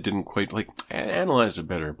joke that didn't quite, I analyzed it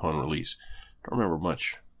better upon release. Don't remember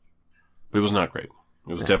much. But it was not great.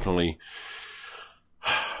 It was definitely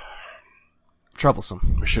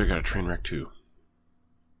troublesome. We should have got a Trainwreck too.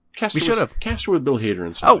 We should have. Cast her with Bill Hader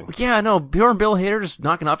and something. Oh, yeah, no. Bjorn and Bill Hader just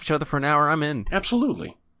knocking off each other for an hour. I'm in.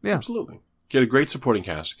 Absolutely. Yeah. Absolutely. Get a great supporting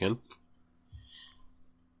cast again.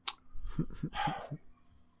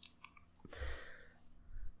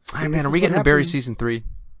 Hey, man, are we getting a Barry season 3?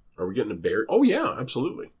 Are we getting a Barry? Oh, yeah,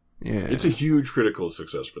 absolutely. Yeah. It's a huge critical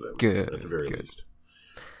success for them. Good. At the very least.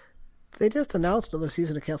 They just announced another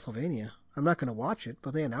season of Castlevania. I'm not going to watch it,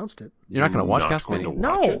 but they announced it. You're not going to watch Castlevania?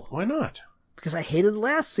 No. Why not? Because I hated the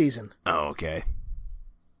last season. Oh, okay.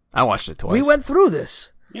 I watched it twice. We went through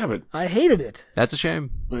this. Yeah, but I hated it. That's a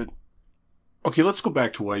shame. But okay, let's go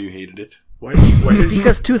back to why you hated it. Why did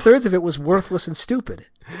Because 2/3 of it was worthless and stupid.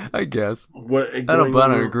 I guess. I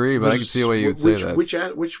don't agree, but I can see why you would say that. Which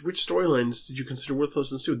storylines did you consider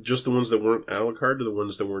worthless and stupid? Just the ones that weren't a la carte, or the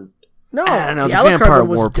ones that weren't? No, I don't know. The Vampire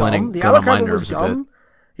War planning The a la got on my carte one was nerves a bit. dumb.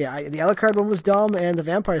 Yeah, the a la carte one was dumb, and the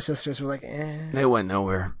Vampire Sisters were like, eh. They went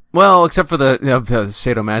nowhere. Well, except for the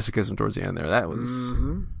sadomasochism towards the end there. That was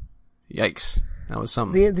yikes. That was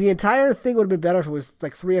something. The entire thing would have been better if it was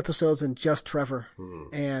like 3 episodes and just Trevor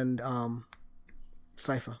and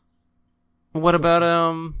Sypha. What about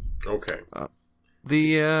Okay.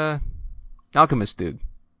 the alchemist dude?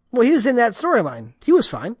 Well, he was in that storyline. He was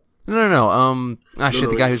fine. No.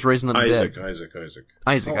 The guy who's raising them Isaac. dead.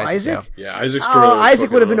 Isaac. Yeah, Isaac's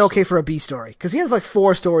Isaac would have been okay for a B story because he had like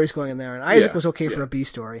 4 stories going in there, and Isaac was okay for a B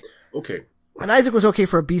story. Okay. And Isaac was okay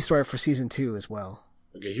for a B story for season 2 as well.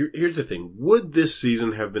 Okay, here's the thing. Would this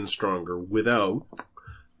season have been stronger without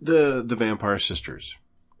the Vampire Sisters?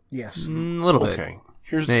 Yes. A little bit. Okay.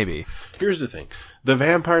 Maybe. Here's the thing. The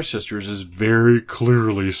Vampire Sisters is very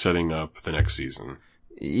clearly setting up the next season.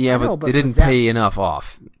 Yeah, but they didn't pay enough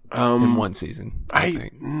off in one season. I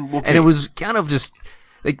think. Okay. And it was kind of just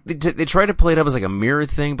like they tried to play it up as like a mirror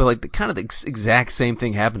thing, but like the exact same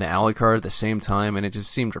thing happened to Alucard at the same time, and it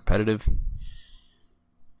just seemed repetitive.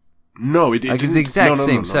 No, it it's the exact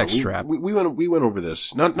same sex trap. We went over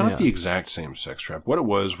this. Not the exact same sex trap. What it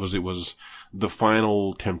was the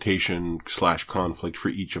final temptation / conflict for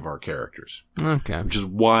each of our characters. Okay. Which is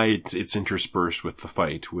why it's interspersed with the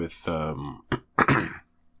fight with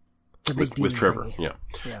the big with demon Trevor, thingy.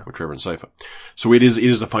 yeah, with Trevor and Sypha. So it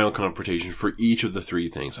is the final confrontation for each of the three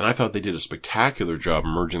things, and I thought they did a spectacular job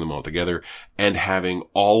merging them all together and having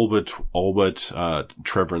all but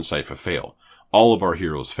Trevor and Sypha fail. All of our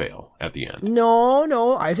heroes fail at the end.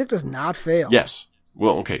 No, Isaac does not fail. Yes.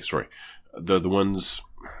 Well, okay, sorry. The ones.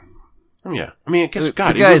 Yeah, I mean, I guess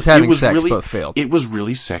God, the guys having sex really, both failed. It was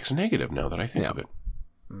really sex negative. Now that I think of it,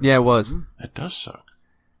 yeah, it was. That does suck.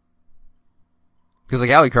 Because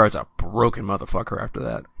like Alucard's a broken motherfucker after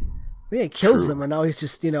that. Yeah, he kills them, and now he's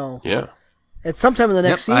just Yeah. At some time in the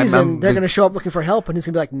next season, they're going to show up looking for help, and he's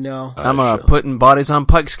going to be like, "No, I'm a putting bodies on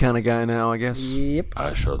pikes kind of guy now, I guess." Yep.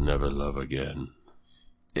 I shall never love again.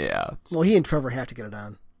 Yeah. Well, he and Trevor have to get it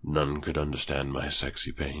on. None could understand my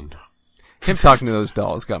sexy pain. Him talking to those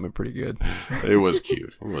dolls got me pretty good. It was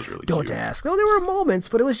cute. It was really Don't cute. ask. No, there were moments,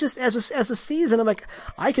 but it was just as a season. I'm like,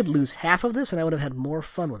 I could lose half of this, and I would have had more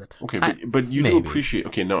fun with it. Okay, but you do appreciate.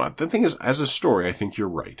 Okay, no, the thing is, as a story, I think you're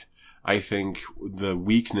right. I think the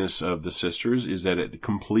weakness of the sisters is that it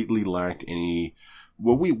completely lacked any.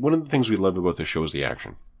 One of the things we love about the show is the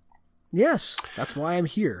action. Yes, that's why I'm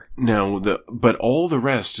here. Now, but all the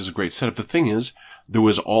rest is a great setup. The thing is, there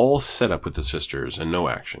was all set up with the sisters and no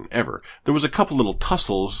action, ever. There was a couple little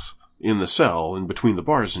tussles in the cell and between the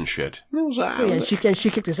bars and shit. It was, and she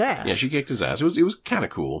kicked his ass. Yeah, she kicked his ass. It was kind of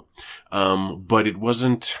cool. But it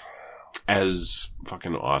wasn't as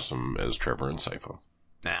fucking awesome as Trevor and Sypha.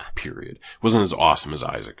 Nah. Period. It wasn't as awesome as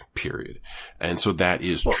Isaac. Period. And so that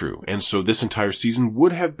is true. And so this entire season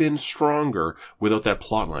would have been stronger without that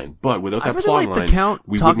plot line. But without that plot line, I really like the Count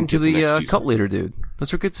we talking wouldn't to get the cult leader dude.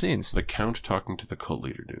 Those were good scenes. The Count talking to the cult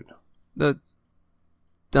leader dude. The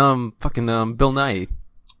Bill Nye.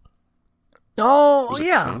 Oh,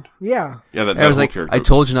 yeah. Yeah, that I was whole like, character. I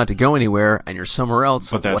told you not to go anywhere, and you're somewhere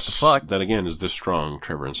else. But what the fuck? That again is the strong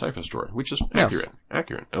Trevor and Sypha story, which is accurate. Yes.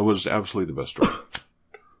 Accurate. It was absolutely the best story.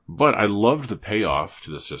 But I loved the payoff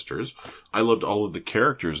to the sisters. I loved all of the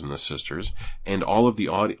characters in the sisters, and all of the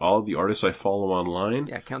artists I follow online.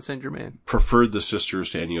 Yeah, Count Saint Germain preferred the sisters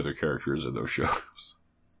to any other characters in those shows.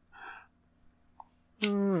 I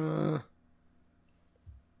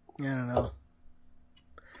don't know.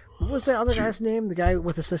 What was the other guy's name? The guy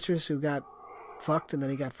with the sisters who got fucked and then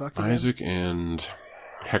he got fucked again? Isaac and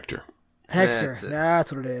Hector. Hector.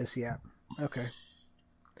 That's what it is. Yeah. Okay.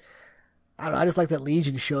 I don't know, I just like that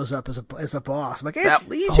Legion shows up as a boss. I'm like, that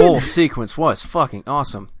Legion. whole sequence was fucking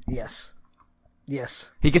awesome. Yes.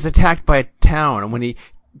 He gets attacked by a town, and when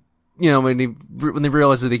they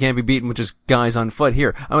realize that they can't be beaten with just guys on foot,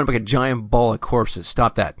 here, I'm gonna make a giant ball of corpses.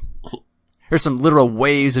 Stop that. Here's some literal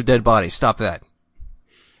waves of dead bodies. Stop that.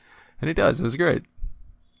 And he does. It was great.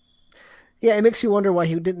 Yeah, it makes you wonder why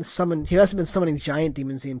he hasn't been summoning giant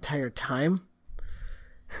demons the entire time.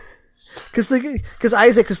 Because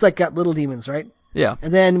Isaac has got little demons, right? Yeah.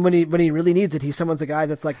 And then when he really needs it, he summons a guy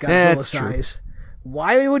that's like Godzilla size.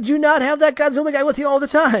 Why would you not have that Godzilla guy with you all the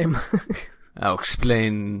time? I'll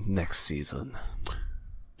explain next season.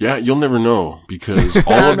 Yeah, you'll never know, because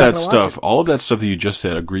all of that stuff that you just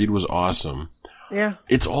said, agreed, was awesome. Yeah.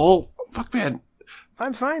 It's all, fuck man.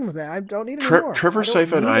 I'm fine with that. I don't need any more. Trevor,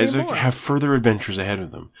 Sypha, and Isaac have further adventures ahead of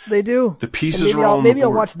them. They do. The pieces are all on the board. Maybe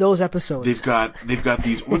I'll watch those episodes. They've got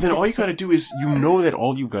these. Well, then all you got to do is, that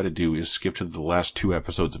all you've got to do is skip to the last 2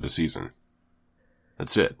 episodes of a season.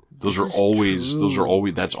 That's it. That's always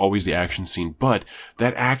the action scene. But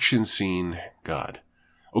that action scene, God.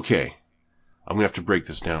 Okay. I'm gonna have to break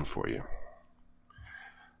this down for you.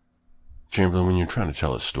 Chamberlain, when you're trying to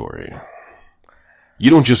tell a story, you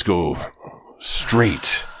don't just go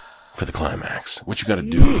straight for the climax. What you gotta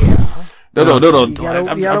do? Yeah. No. I'm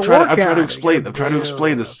trying to explain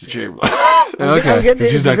this to Chamberlain. Okay.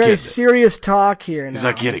 It's a very serious talk here now. He's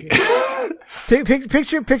not getting it.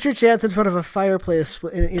 Picture Chance in front of a fireplace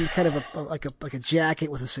in kind of a jacket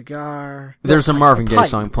with a cigar. There's a Marvin Gaye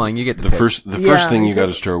song playing. You get the first thing you got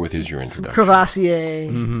to start with is your introduction. Crevassier.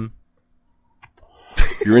 Mm-hmm.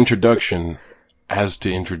 Your introduction has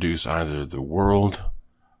to introduce either the world,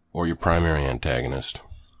 or your primary antagonist,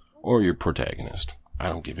 or your protagonist. I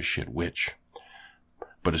don't give a shit which.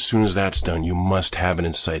 But as soon as that's done, you must have an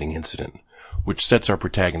inciting incident, which sets our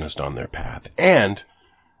protagonist on their path. And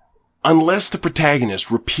unless the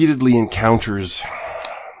protagonist repeatedly encounters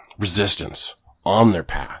resistance on their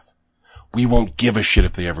path, we won't give a shit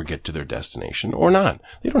if they ever get to their destination or not.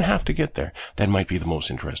 They don't have to get there. That might be the most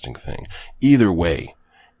interesting thing. Either way,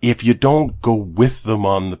 if you don't go with them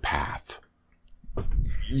on the path,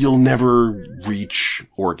 you'll never reach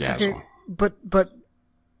orgasm. Okay, but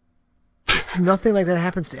nothing like that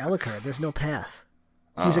happens to Alucard. There's no path.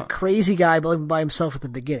 He's a crazy guy by himself at the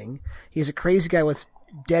beginning. He's a crazy guy with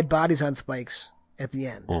dead bodies on spikes at the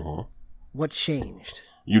end. Uh-huh. What changed?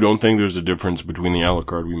 You don't think there's a difference between the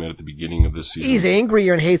Alucard we met at the beginning of this season? He's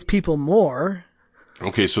angrier and hates people more.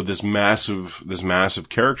 Okay, so this massive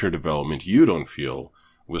character development you don't feel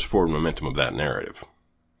was forward momentum of that narrative.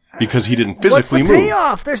 Because he didn't physically move. What's the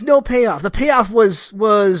payoff? There's no payoff. The payoff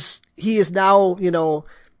was he is now,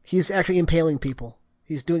 he's actually impaling people.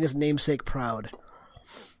 He's doing his namesake proud.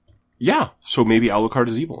 Yeah, so maybe Alucard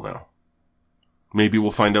is evil now. Maybe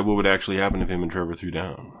we'll find out what would actually happen if him and Trevor threw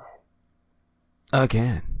down.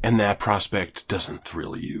 Again. And that prospect doesn't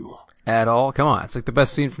thrill you. At all? Come on, it's like the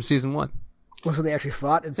best scene from season 1. Was when they actually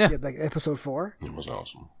fought in like episode 4? It was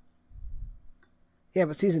awesome. Yeah,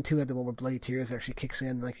 but season 2 had the one where Bloody Tears actually kicks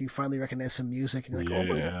in. Like, you finally recognize some music, and you're like,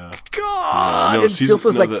 oh my god! No, it still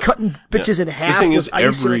feels like cutting bitches in half. The thing is,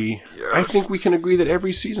 yes. I think we can agree that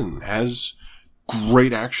every season has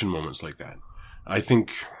great action moments like that. I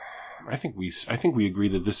think we agree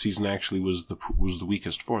that this season actually was the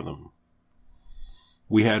weakest for them.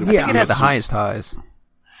 I think it had the highest highs.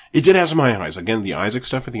 It did have some high highs. Again, the Isaac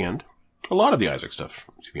stuff at the end. A lot of the Isaac stuff,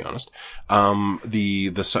 to be honest.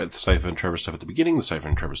 The Sypha and Trevor stuff at the beginning, the Sypha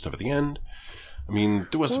and Trevor stuff at the end. I mean,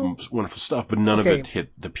 there was some wonderful stuff, but none of it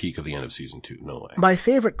hit the peak of the end of season 2. No way. My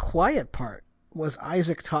favorite quiet part was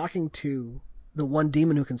Isaac talking to the one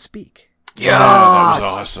demon who can speak. Yeah, that was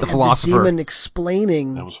awesome. The philosopher. The demon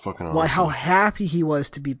explaining that was fucking awesome. how happy he was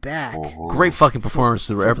to be back. Uh-huh. Great fucking performance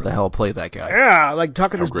to whoever the hell played that guy. Yeah, like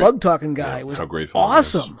talking to this bug-talking guy. It was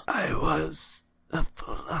awesome. I was a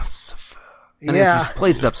philosopher. And it just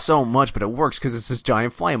plays it up so much, but it works because it's this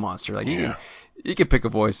giant flame monster. Like, you can pick a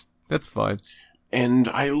voice. That's fine. And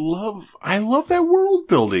I love that world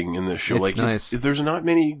building in this show. It's nice. There's not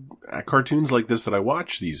many cartoons like this that I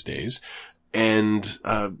watch these days. And,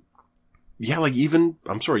 I'm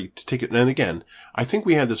sorry to take it, and again, I think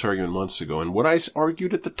we had this argument months ago, and what I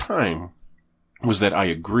argued at the time was that I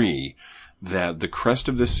agree that the crest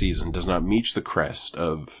of this season does not meet the crest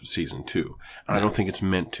of season 2. And I don't think it's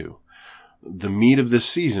meant to. The meat of this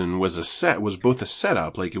season was both a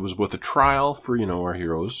setup, like it was both a trial for, our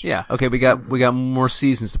heroes. Yeah, okay, we got more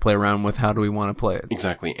seasons to play around with. How do we want to play it?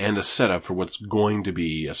 Exactly, and a setup for what's going to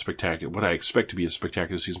be what I expect to be a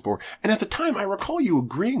spectacular season 4. And at the time, I recall you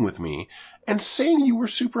agreeing with me and saying you were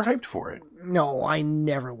super hyped for it. No, I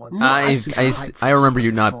never was. I remember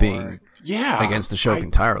you not being against the show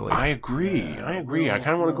entirely. I agree. I kind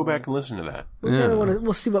of want to go back and listen to that.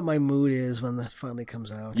 We'll see what my mood is when that finally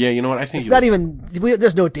comes out. Yeah, you know what? I think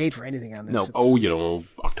there's no date for anything on this. No.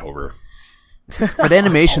 October. But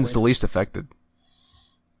animation's the least affected.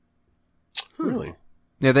 Really?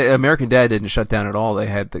 Yeah, the American Dad didn't shut down at all.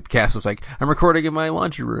 The cast was like, I'm recording in my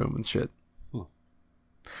laundry room and shit.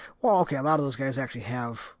 Well, okay, a lot of those guys actually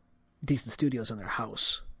have decent studios in their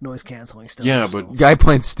house. Noise canceling stuff. Yeah, but guy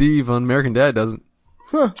playing Steve on American Dad doesn't.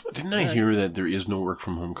 Huh. Didn't I hear that there is no work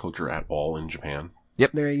from home culture at all in Japan?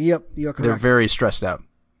 Yep. You're correct. They're very stressed out.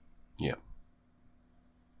 Yeah.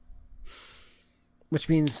 Which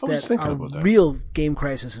means that a real game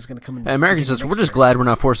crisis is going to come in. Americans says, we're just glad we're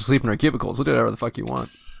not forced to sleep in our cubicles. We'll do whatever the fuck you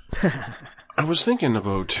want. I was thinking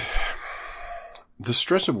about the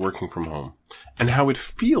stress of working from home and how it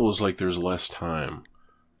feels like there's less time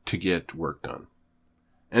to get work done.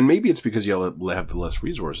 And maybe it's because you have less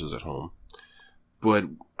resources at home. But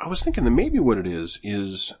I was thinking that maybe what it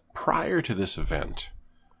is prior to this event,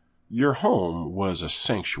 your home was a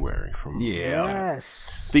sanctuary from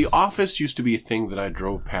Yes. The office used to be a thing that I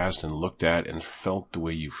drove past and looked at and felt the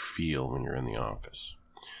way you feel when you're in the office.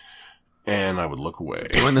 And I would look away.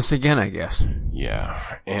 Doing this again, I guess.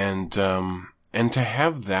 Yeah. And to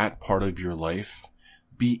have that part of your life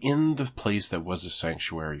be in the place that was a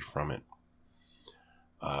sanctuary from it.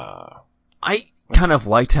 I kind of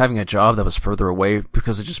liked having a job that was further away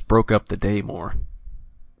because it just broke up the day more.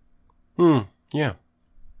 Yeah.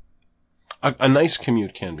 A nice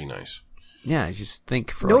commute can be nice. Yeah, I just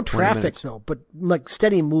think for no traffic though, but like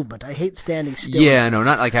steady movement. I hate standing still. Yeah, no,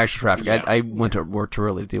 not like actual traffic. Yeah. I went to work too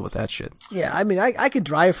early to deal with that shit. Yeah, I mean, I could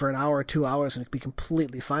drive for an hour or 2 hours and be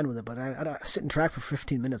completely fine with it, but I sit in traffic for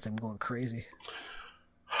 15 minutes. I'm going crazy.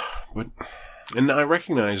 And I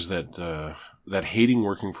recognize that that hating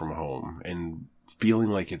working from home and feeling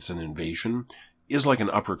like it's an invasion is like an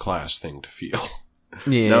upper class thing to feel.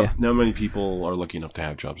 Yeah. Now many people are lucky enough to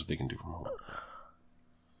have jobs that they can do from home.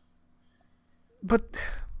 But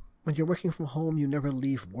when you're working from home, you never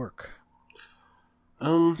leave work.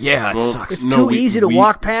 Yeah, it sucks. It's too easy to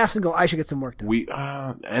walk past and go, I should get some work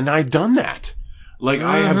done. And I've done that. Like,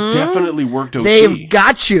 I have definitely worked OT. They've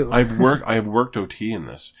got you. I have worked OT in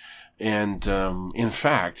this. And, in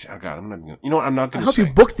fact, oh God, I'm not gonna, you know what, I'm not gonna I hope say.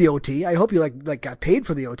 you booked the OT. I hope you like got paid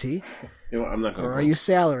for the OT. You know what, I'm not gonna. Or are you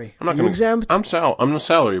salary? I'm not Are gonna. you exempt? I'm a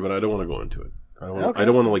salary, but I don't want to go into it. I don't Okay,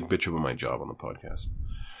 want to like bitch about my job on the podcast.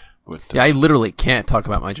 But, Yeah, I literally can't talk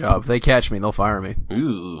about my job. If they catch me, they'll fire me.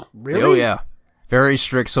 ew. Really? Oh yeah. Very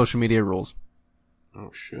strict social media rules. Oh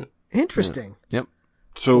shit. Interesting. Yep.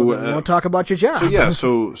 So, We won't talk about your job. so yeah,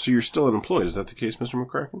 so you're still unemployed. Is that the case, Mr.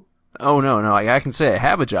 McCracken? Oh no. I can say I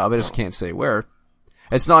have a job. I just can't say where.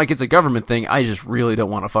 It's not like it's a government thing. I just really don't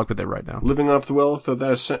want to fuck with it right now. Living off the wealth of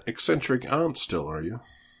that eccentric aunt still, are you?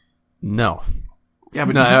 No. Yeah,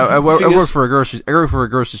 but No, I work is, for a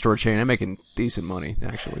grocery store chain. I'm making decent money,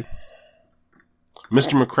 actually.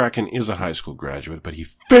 Mr. McCracken is a high school graduate, but he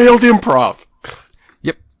failed improv.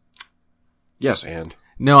 Yep. Yes, and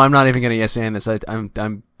No, I'm not even gonna yes and this.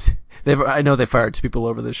 I know they fired 2 people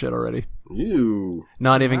over this shit already. you.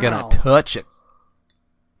 Not even Wow. gonna touch it.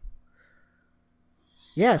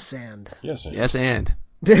 Yes, and. Yes, and. Yes and.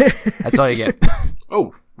 That's all you get.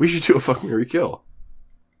 Oh, we should do a fuck, marry, kill.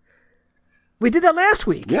 We did that last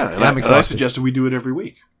week. Yeah, and, Yeah, I'm I exhausted. suggested we do it every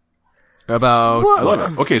week. About What? I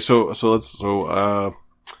love it. Okay, so let's go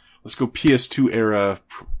PS2 era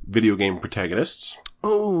video game protagonists.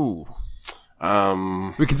 we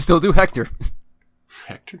can still do Hector.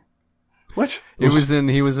 Hector? What? He was in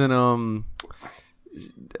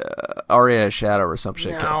Aria Shadow or some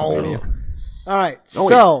shit. No. Castlevania. All right. Oh,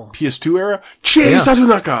 So wait. PS2 era? Chie Yeah.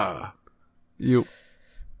 Satonaka! You.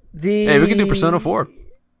 the Hey, we can do Persona 4.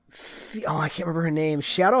 I can't remember her name.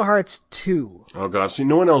 Shadow Hearts 2. Oh god, see,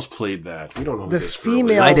 no one else played that. We don't know who The this girl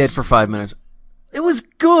female- is. I did for 5 minutes. It was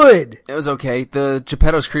good. It was okay. The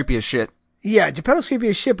Geppetto's creepy as shit. Yeah, Geppetto's creepy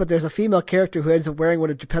as shit, but there's a female character who ends up wearing one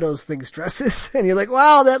of Geppetto's things dresses, and you're like,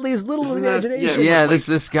 wow, that leaves little Isn't that- imagination. Yeah, like-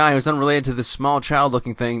 this guy who's unrelated to this small child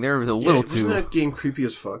looking thing. There was a little Wasn't too. that game creepy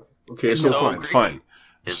as fuck? Okay, so, so fine, fine.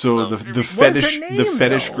 So the What's fetish her name, the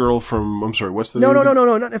fetish though? girl from I'm sorry, what's the No, name?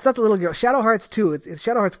 no, it's not the little girl. Shadow Hearts 2. It's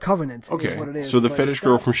Shadow Hearts Covenant. Is Okay, what it is, so the but fetish it's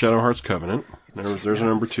girl not from Shadow Hearts Covenant. There's a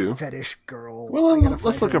number 2. Fetish girl. Well, I gotta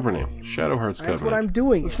let's find look up her name. Shadow Hearts Covenant. That's what I'm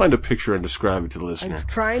doing. Let's find a picture and describe it to the listener. I'm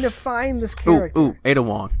trying to find this Ooh, character. Ada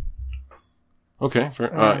Wong. Okay,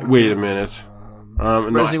 fair. Wait a minute. No,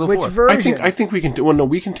 Resident Evil Which 4. version? I think we can do. Well, no,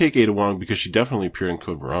 we can take Ada Wong because she definitely appeared in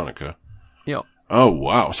Code Veronica. Yo. Oh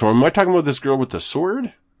wow! So am I talking about this girl with the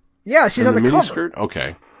sword? Yeah, she's on and the mini cover. skirt?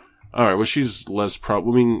 Okay. All right. Well, she's less I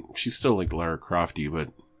mean, she's still like Lara Crofty, but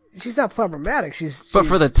She's not problematic. But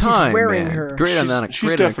for the time, she's wearing man, her. great on that. she's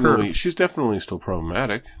Great on a definitely curve. she's definitely still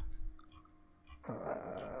problematic.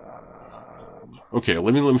 Okay,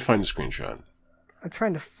 let me find a screenshot. I'm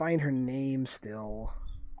trying to find her name still.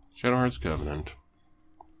 Shadow Hearts Covenant.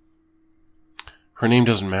 Her name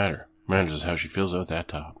doesn't matter. Matters is how she feels out that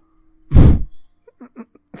top.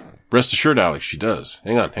 Rest assured, Alex, she does.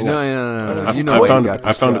 Hang on. No. You know I why you found got I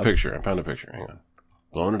this found a job. picture. Hang on.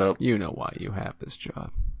 Blowing it up. You know why you have this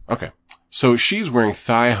job. Okay. So she's wearing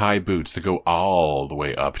thigh-high boots that go all the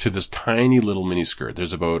way up to this tiny little miniskirt.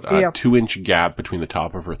 There's about a 2-inch gap between the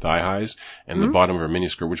top of her thigh-highs and the bottom of her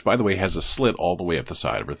miniskirt, which, by the way, has a slit all the way up the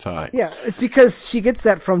side of her thigh. Yeah, it's because she gets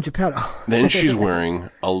that from Geppetto. Then she's wearing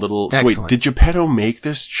a little... So wait, Excellent. did Geppetto make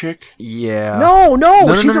this chick? Yeah.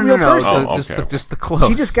 No, she's a real no. person. Oh, Just okay. just the clothes.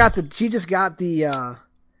 She just got the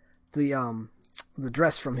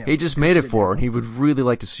dress from him. He just made it for her, and he would really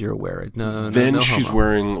like to see her wear it. No, Then no she's homo.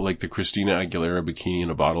 wearing like the Christina Aguilera bikini in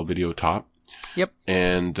a bottle video top. Yep.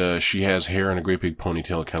 And she has hair and a great big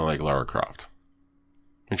ponytail, kind of like Lara Croft.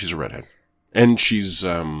 And she's a redhead. And she's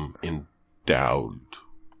endowed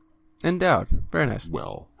Endowed. Very nice.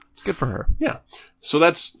 well. Good for her. Yeah. So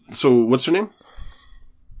what's her name?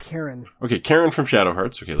 Karen Okay, Karen from Shadow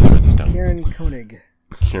Hearts. Okay, let's write this down. Koenig.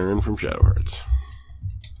 Karen from Shadow Hearts.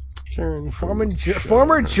 Karen from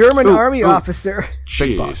Former German army ooh. officer.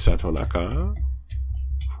 Chie boss. Satonaka.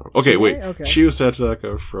 Okay, wait. Okay. Chie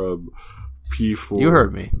Satonaka from P4. You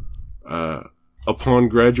heard me. Upon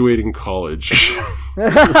graduating college.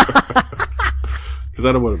 Because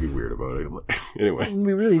I don't want to be weird about it. Anyway.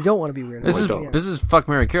 We really don't want to be weird. This is about it. this is fuck,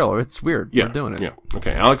 marry, kill. It's weird. Yeah. We're doing it. Yeah.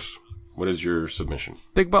 Okay, Alex, what is your submission?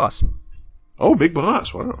 Big boss. Oh, Big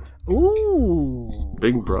Boss. Wow. Ooh.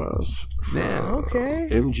 Big Boss. Yeah. Okay.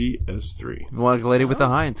 MGS3. You want a lady with a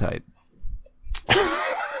high and tight?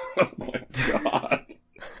 Oh my god.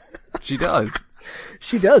 She does.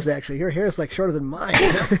 She does actually. Her hair is like shorter than mine.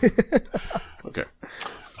 Okay.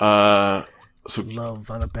 Love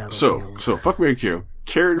on a battlefield. So fuck, marry, kill.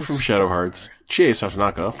 Karen from Shadow Hearts, Chie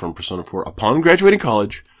Satonaka from Persona 4 upon graduating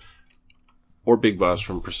college, or Big Boss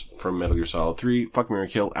from Metal Gear Solid 3. Fuck, marry,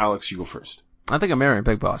 kill. Alex, you go first. I think I'm marrying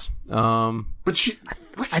Big Boss. But she...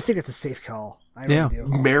 I think it's a safe call. I really do.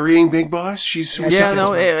 Marrying Big Boss? She's suicidal. Yeah,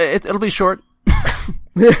 no, it'll be short.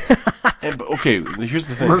 Okay, here's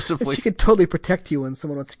the thing. Mercifully. She could totally protect you when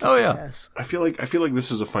someone wants to kick your ass. I feel like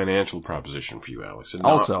this is a financial proposition for you, Alex. And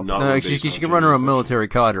Also, not no, one she based on can run her own genuine military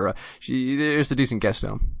cadre. There's a decent guest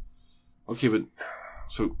home. affection. Okay, but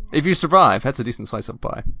so If you survive, that's a decent slice of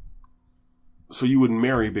pie. so you would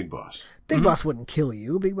marry Big Boss. Big Boss wouldn't kill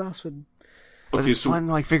you. Big Boss would. But Okay, it's fun,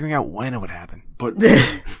 like, figuring out when it would happen. but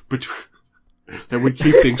that would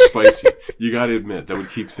keep things spicy. You got to admit that would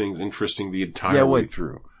keep things interesting the entire way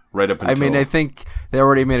through, right up until. I mean, I think they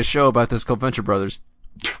already made a show about this called Venture Brothers.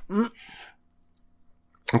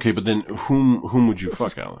 Okay, but then whom would you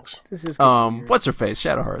fuck, Alex? This is What's her face?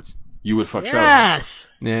 Shadow Hearts. You would fuck Shadow. yes.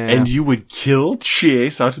 Yeah. And you would kill Chie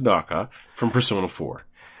Satonaka from Persona 4.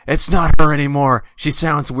 It's not her anymore. She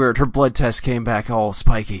sounds weird. Her blood test came back all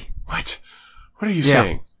spiky. What? What are you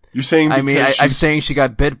saying? You're saying I mean, because I'm saying she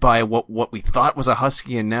got bit by what we thought was a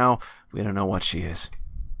husky, and now we don't know what she is.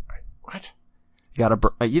 What?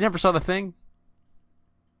 You never saw The Thing?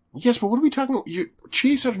 Yes, but what are we talking about?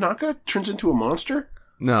 Chie Satonaka turns into a monster?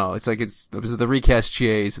 No, it was the recast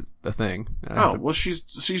Chie's The Thing. Oh, well, she's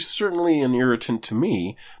certainly an irritant to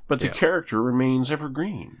me, but the character remains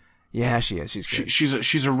evergreen. Yeah, she is. She's good.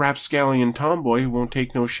 She's a rapscallion tomboy who won't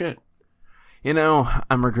take no shit. You know,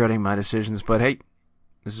 I'm regretting my decisions, but hey,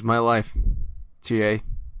 this is my life. Chie.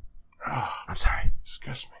 I'm sorry.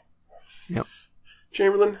 Disgust me. Yep.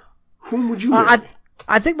 Chamberlain, whom would you marry?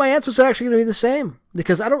 I think my answer's actually going to be the same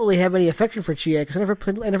because I don't really have any affection for Chie because I never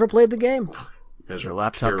played the game. Your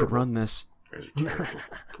laptop could run this.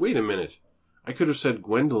 Wait a minute. I could have said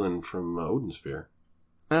Gwendolyn from Odin Sphere.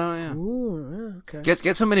 Oh, yeah. Ooh, okay.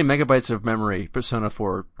 Guess how many megabytes of memory Persona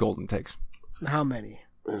 4 Golden takes? How many?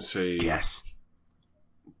 And say Yes.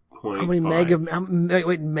 0.5. How many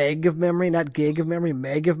meg of memory, not gig of memory,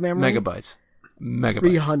 meg of memory? Megabytes.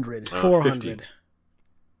 300, 400. 50.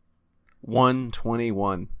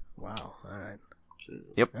 121. Wow. All right.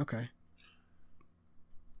 Yep. Okay.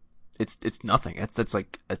 It's nothing. That's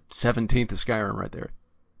like a 17th of Skyrim right there.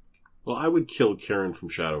 Well, I would kill Karen from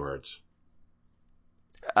Shadow Hearts.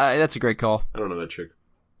 That's a great call. I don't know that chick.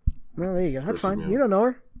 Well, there you go. That's fine. Yeah. You don't know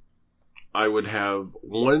her. I would have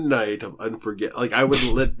one night of I would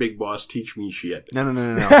let Big Boss teach me shit. No.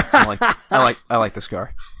 I like the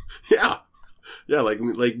scar. Yeah. Yeah, like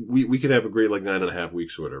we could have a great 9.5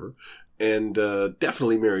 weeks or whatever. And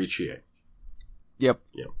definitely marry Chie. Yep.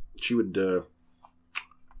 Yeah. She would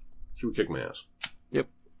kick my ass. Yep.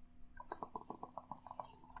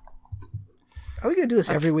 Are we going to do this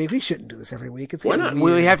every week? We shouldn't do this every week. It's Why not?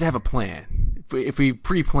 weird. We have to have a plan. If we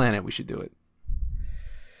pre-plan it, we should do it.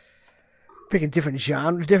 Pick a different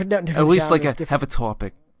genre, different At least genres, have a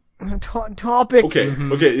topic. topic.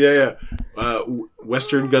 Okay, yeah.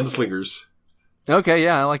 Western gunslingers. Okay,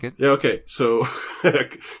 yeah, I like it. Yeah, okay. So,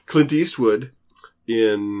 Clint Eastwood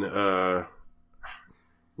in,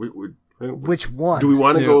 Which one? do we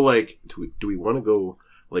want to go do we want to go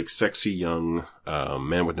sexy young,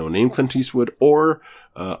 man with no name Clint Eastwood or,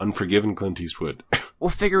 Unforgiven Clint Eastwood? We'll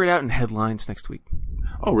figure it out in headlines next week.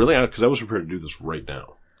 Oh, really? Because I was prepared to do this right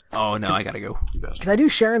now. Oh, no, I gotta go. You bastard. Can I do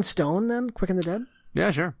Sharon Stone then? Quick and the Dead?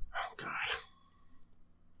 Yeah, sure. Oh, God.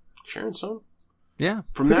 Sharon Stone? Yeah.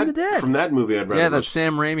 From Quick and the Dead. that movie, I'd rather... Yeah, that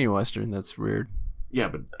Sam Raimi Western. That's weird. Yeah,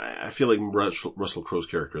 but I feel like Russell Crowe's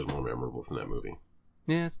character is more memorable from that movie.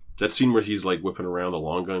 Yeah. That scene where he's whipping around the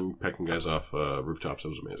long gun, pecking guys off rooftops, that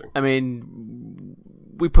was amazing. I mean,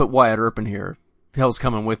 we put Wyatt Earp in here. Hell's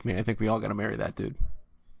Coming With Me. I think we all gotta marry that dude.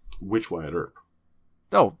 Which Wyatt Earp?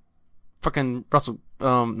 Oh, fucking Russell,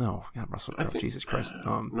 no, not Russell Crowe. Jesus Christ.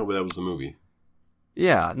 No, but that was the movie.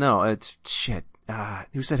 Yeah, no, it's shit.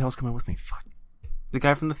 Who said Hell's Coming With Me? Fuck. The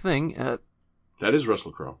guy from The Thing. That is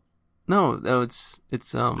Russell Crowe. No, it's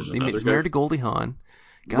he's married to Goldie Hawn.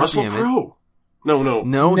 God Russell damn it. Crowe. No,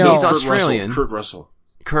 No, he's Australian. Kurt Russell.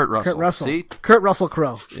 Kurt Russell. See? Kurt Russell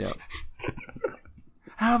Crowe. Yeah.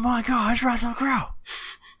 Oh my gosh, Russell Crowe.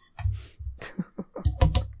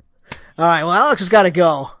 All right, well, Alex has got to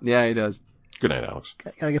go. Yeah, he does. Good night, Alex.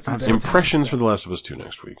 Got to get some Impressions for The Last of Us 2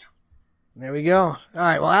 next week. There we go. All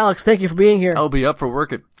right, well, Alex, thank you for being here. I'll be up for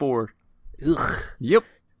work at 4. Ugh. Yep.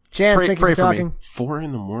 Chance, thank you for for me. talking. 4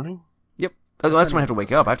 a.m? Yep. That's when I have to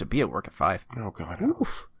wake up. I have to be at work at 5. Oh, God.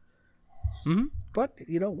 Oof. Mm-hmm. But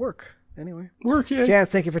you don't work. Anyway. Work, yeah.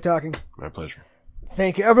 Chance, thank you for talking. My pleasure.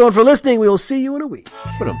 Thank you, everyone, for listening. We will see you in a week.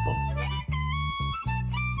 Ba-dum-bum.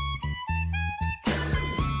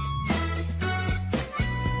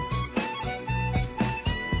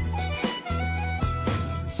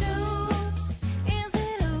 Is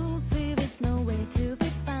it elusive? It's no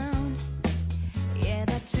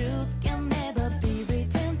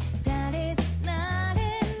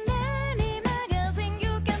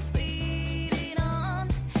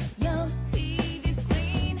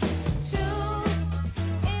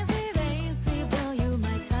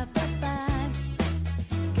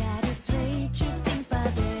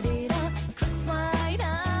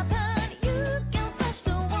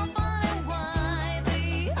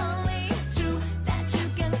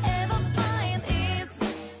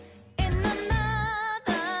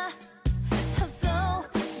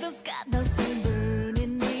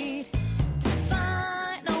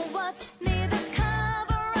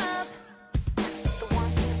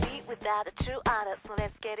without the true artist. So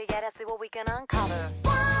let's get together, see what we can uncover.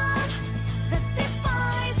 One that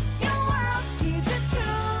defies your world, gives you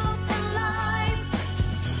truth and life.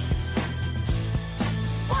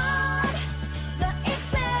 One that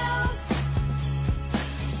excels,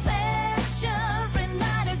 special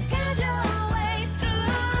reminder, guide your way through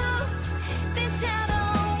this shadow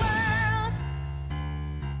world.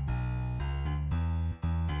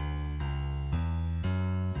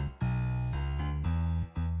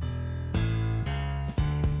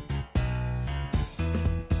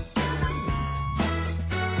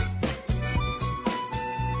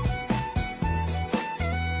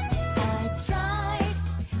 I tried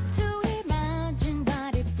to imagine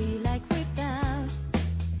what it'd be like without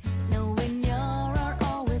knowing you're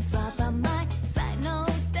always right by my side. No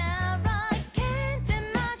doubt I can't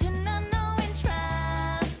imagine unknowing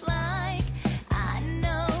trust like I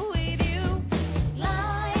know with you.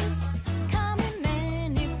 Lies come in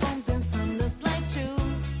many forms and some look like truth,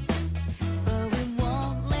 but we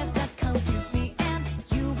won't let that confuse me and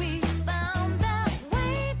you. We found that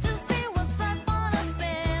way to see what's right for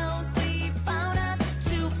ourselves. We found out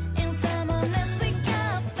truth in someone else. We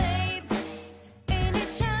got faith in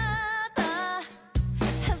each other.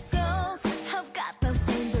 Our souls have got the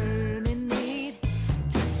same burning need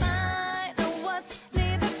to find out what's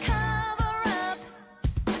need to cover up.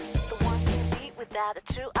 The one can beat without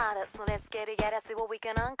a true artist. So let's get together, see what we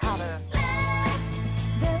can uncover.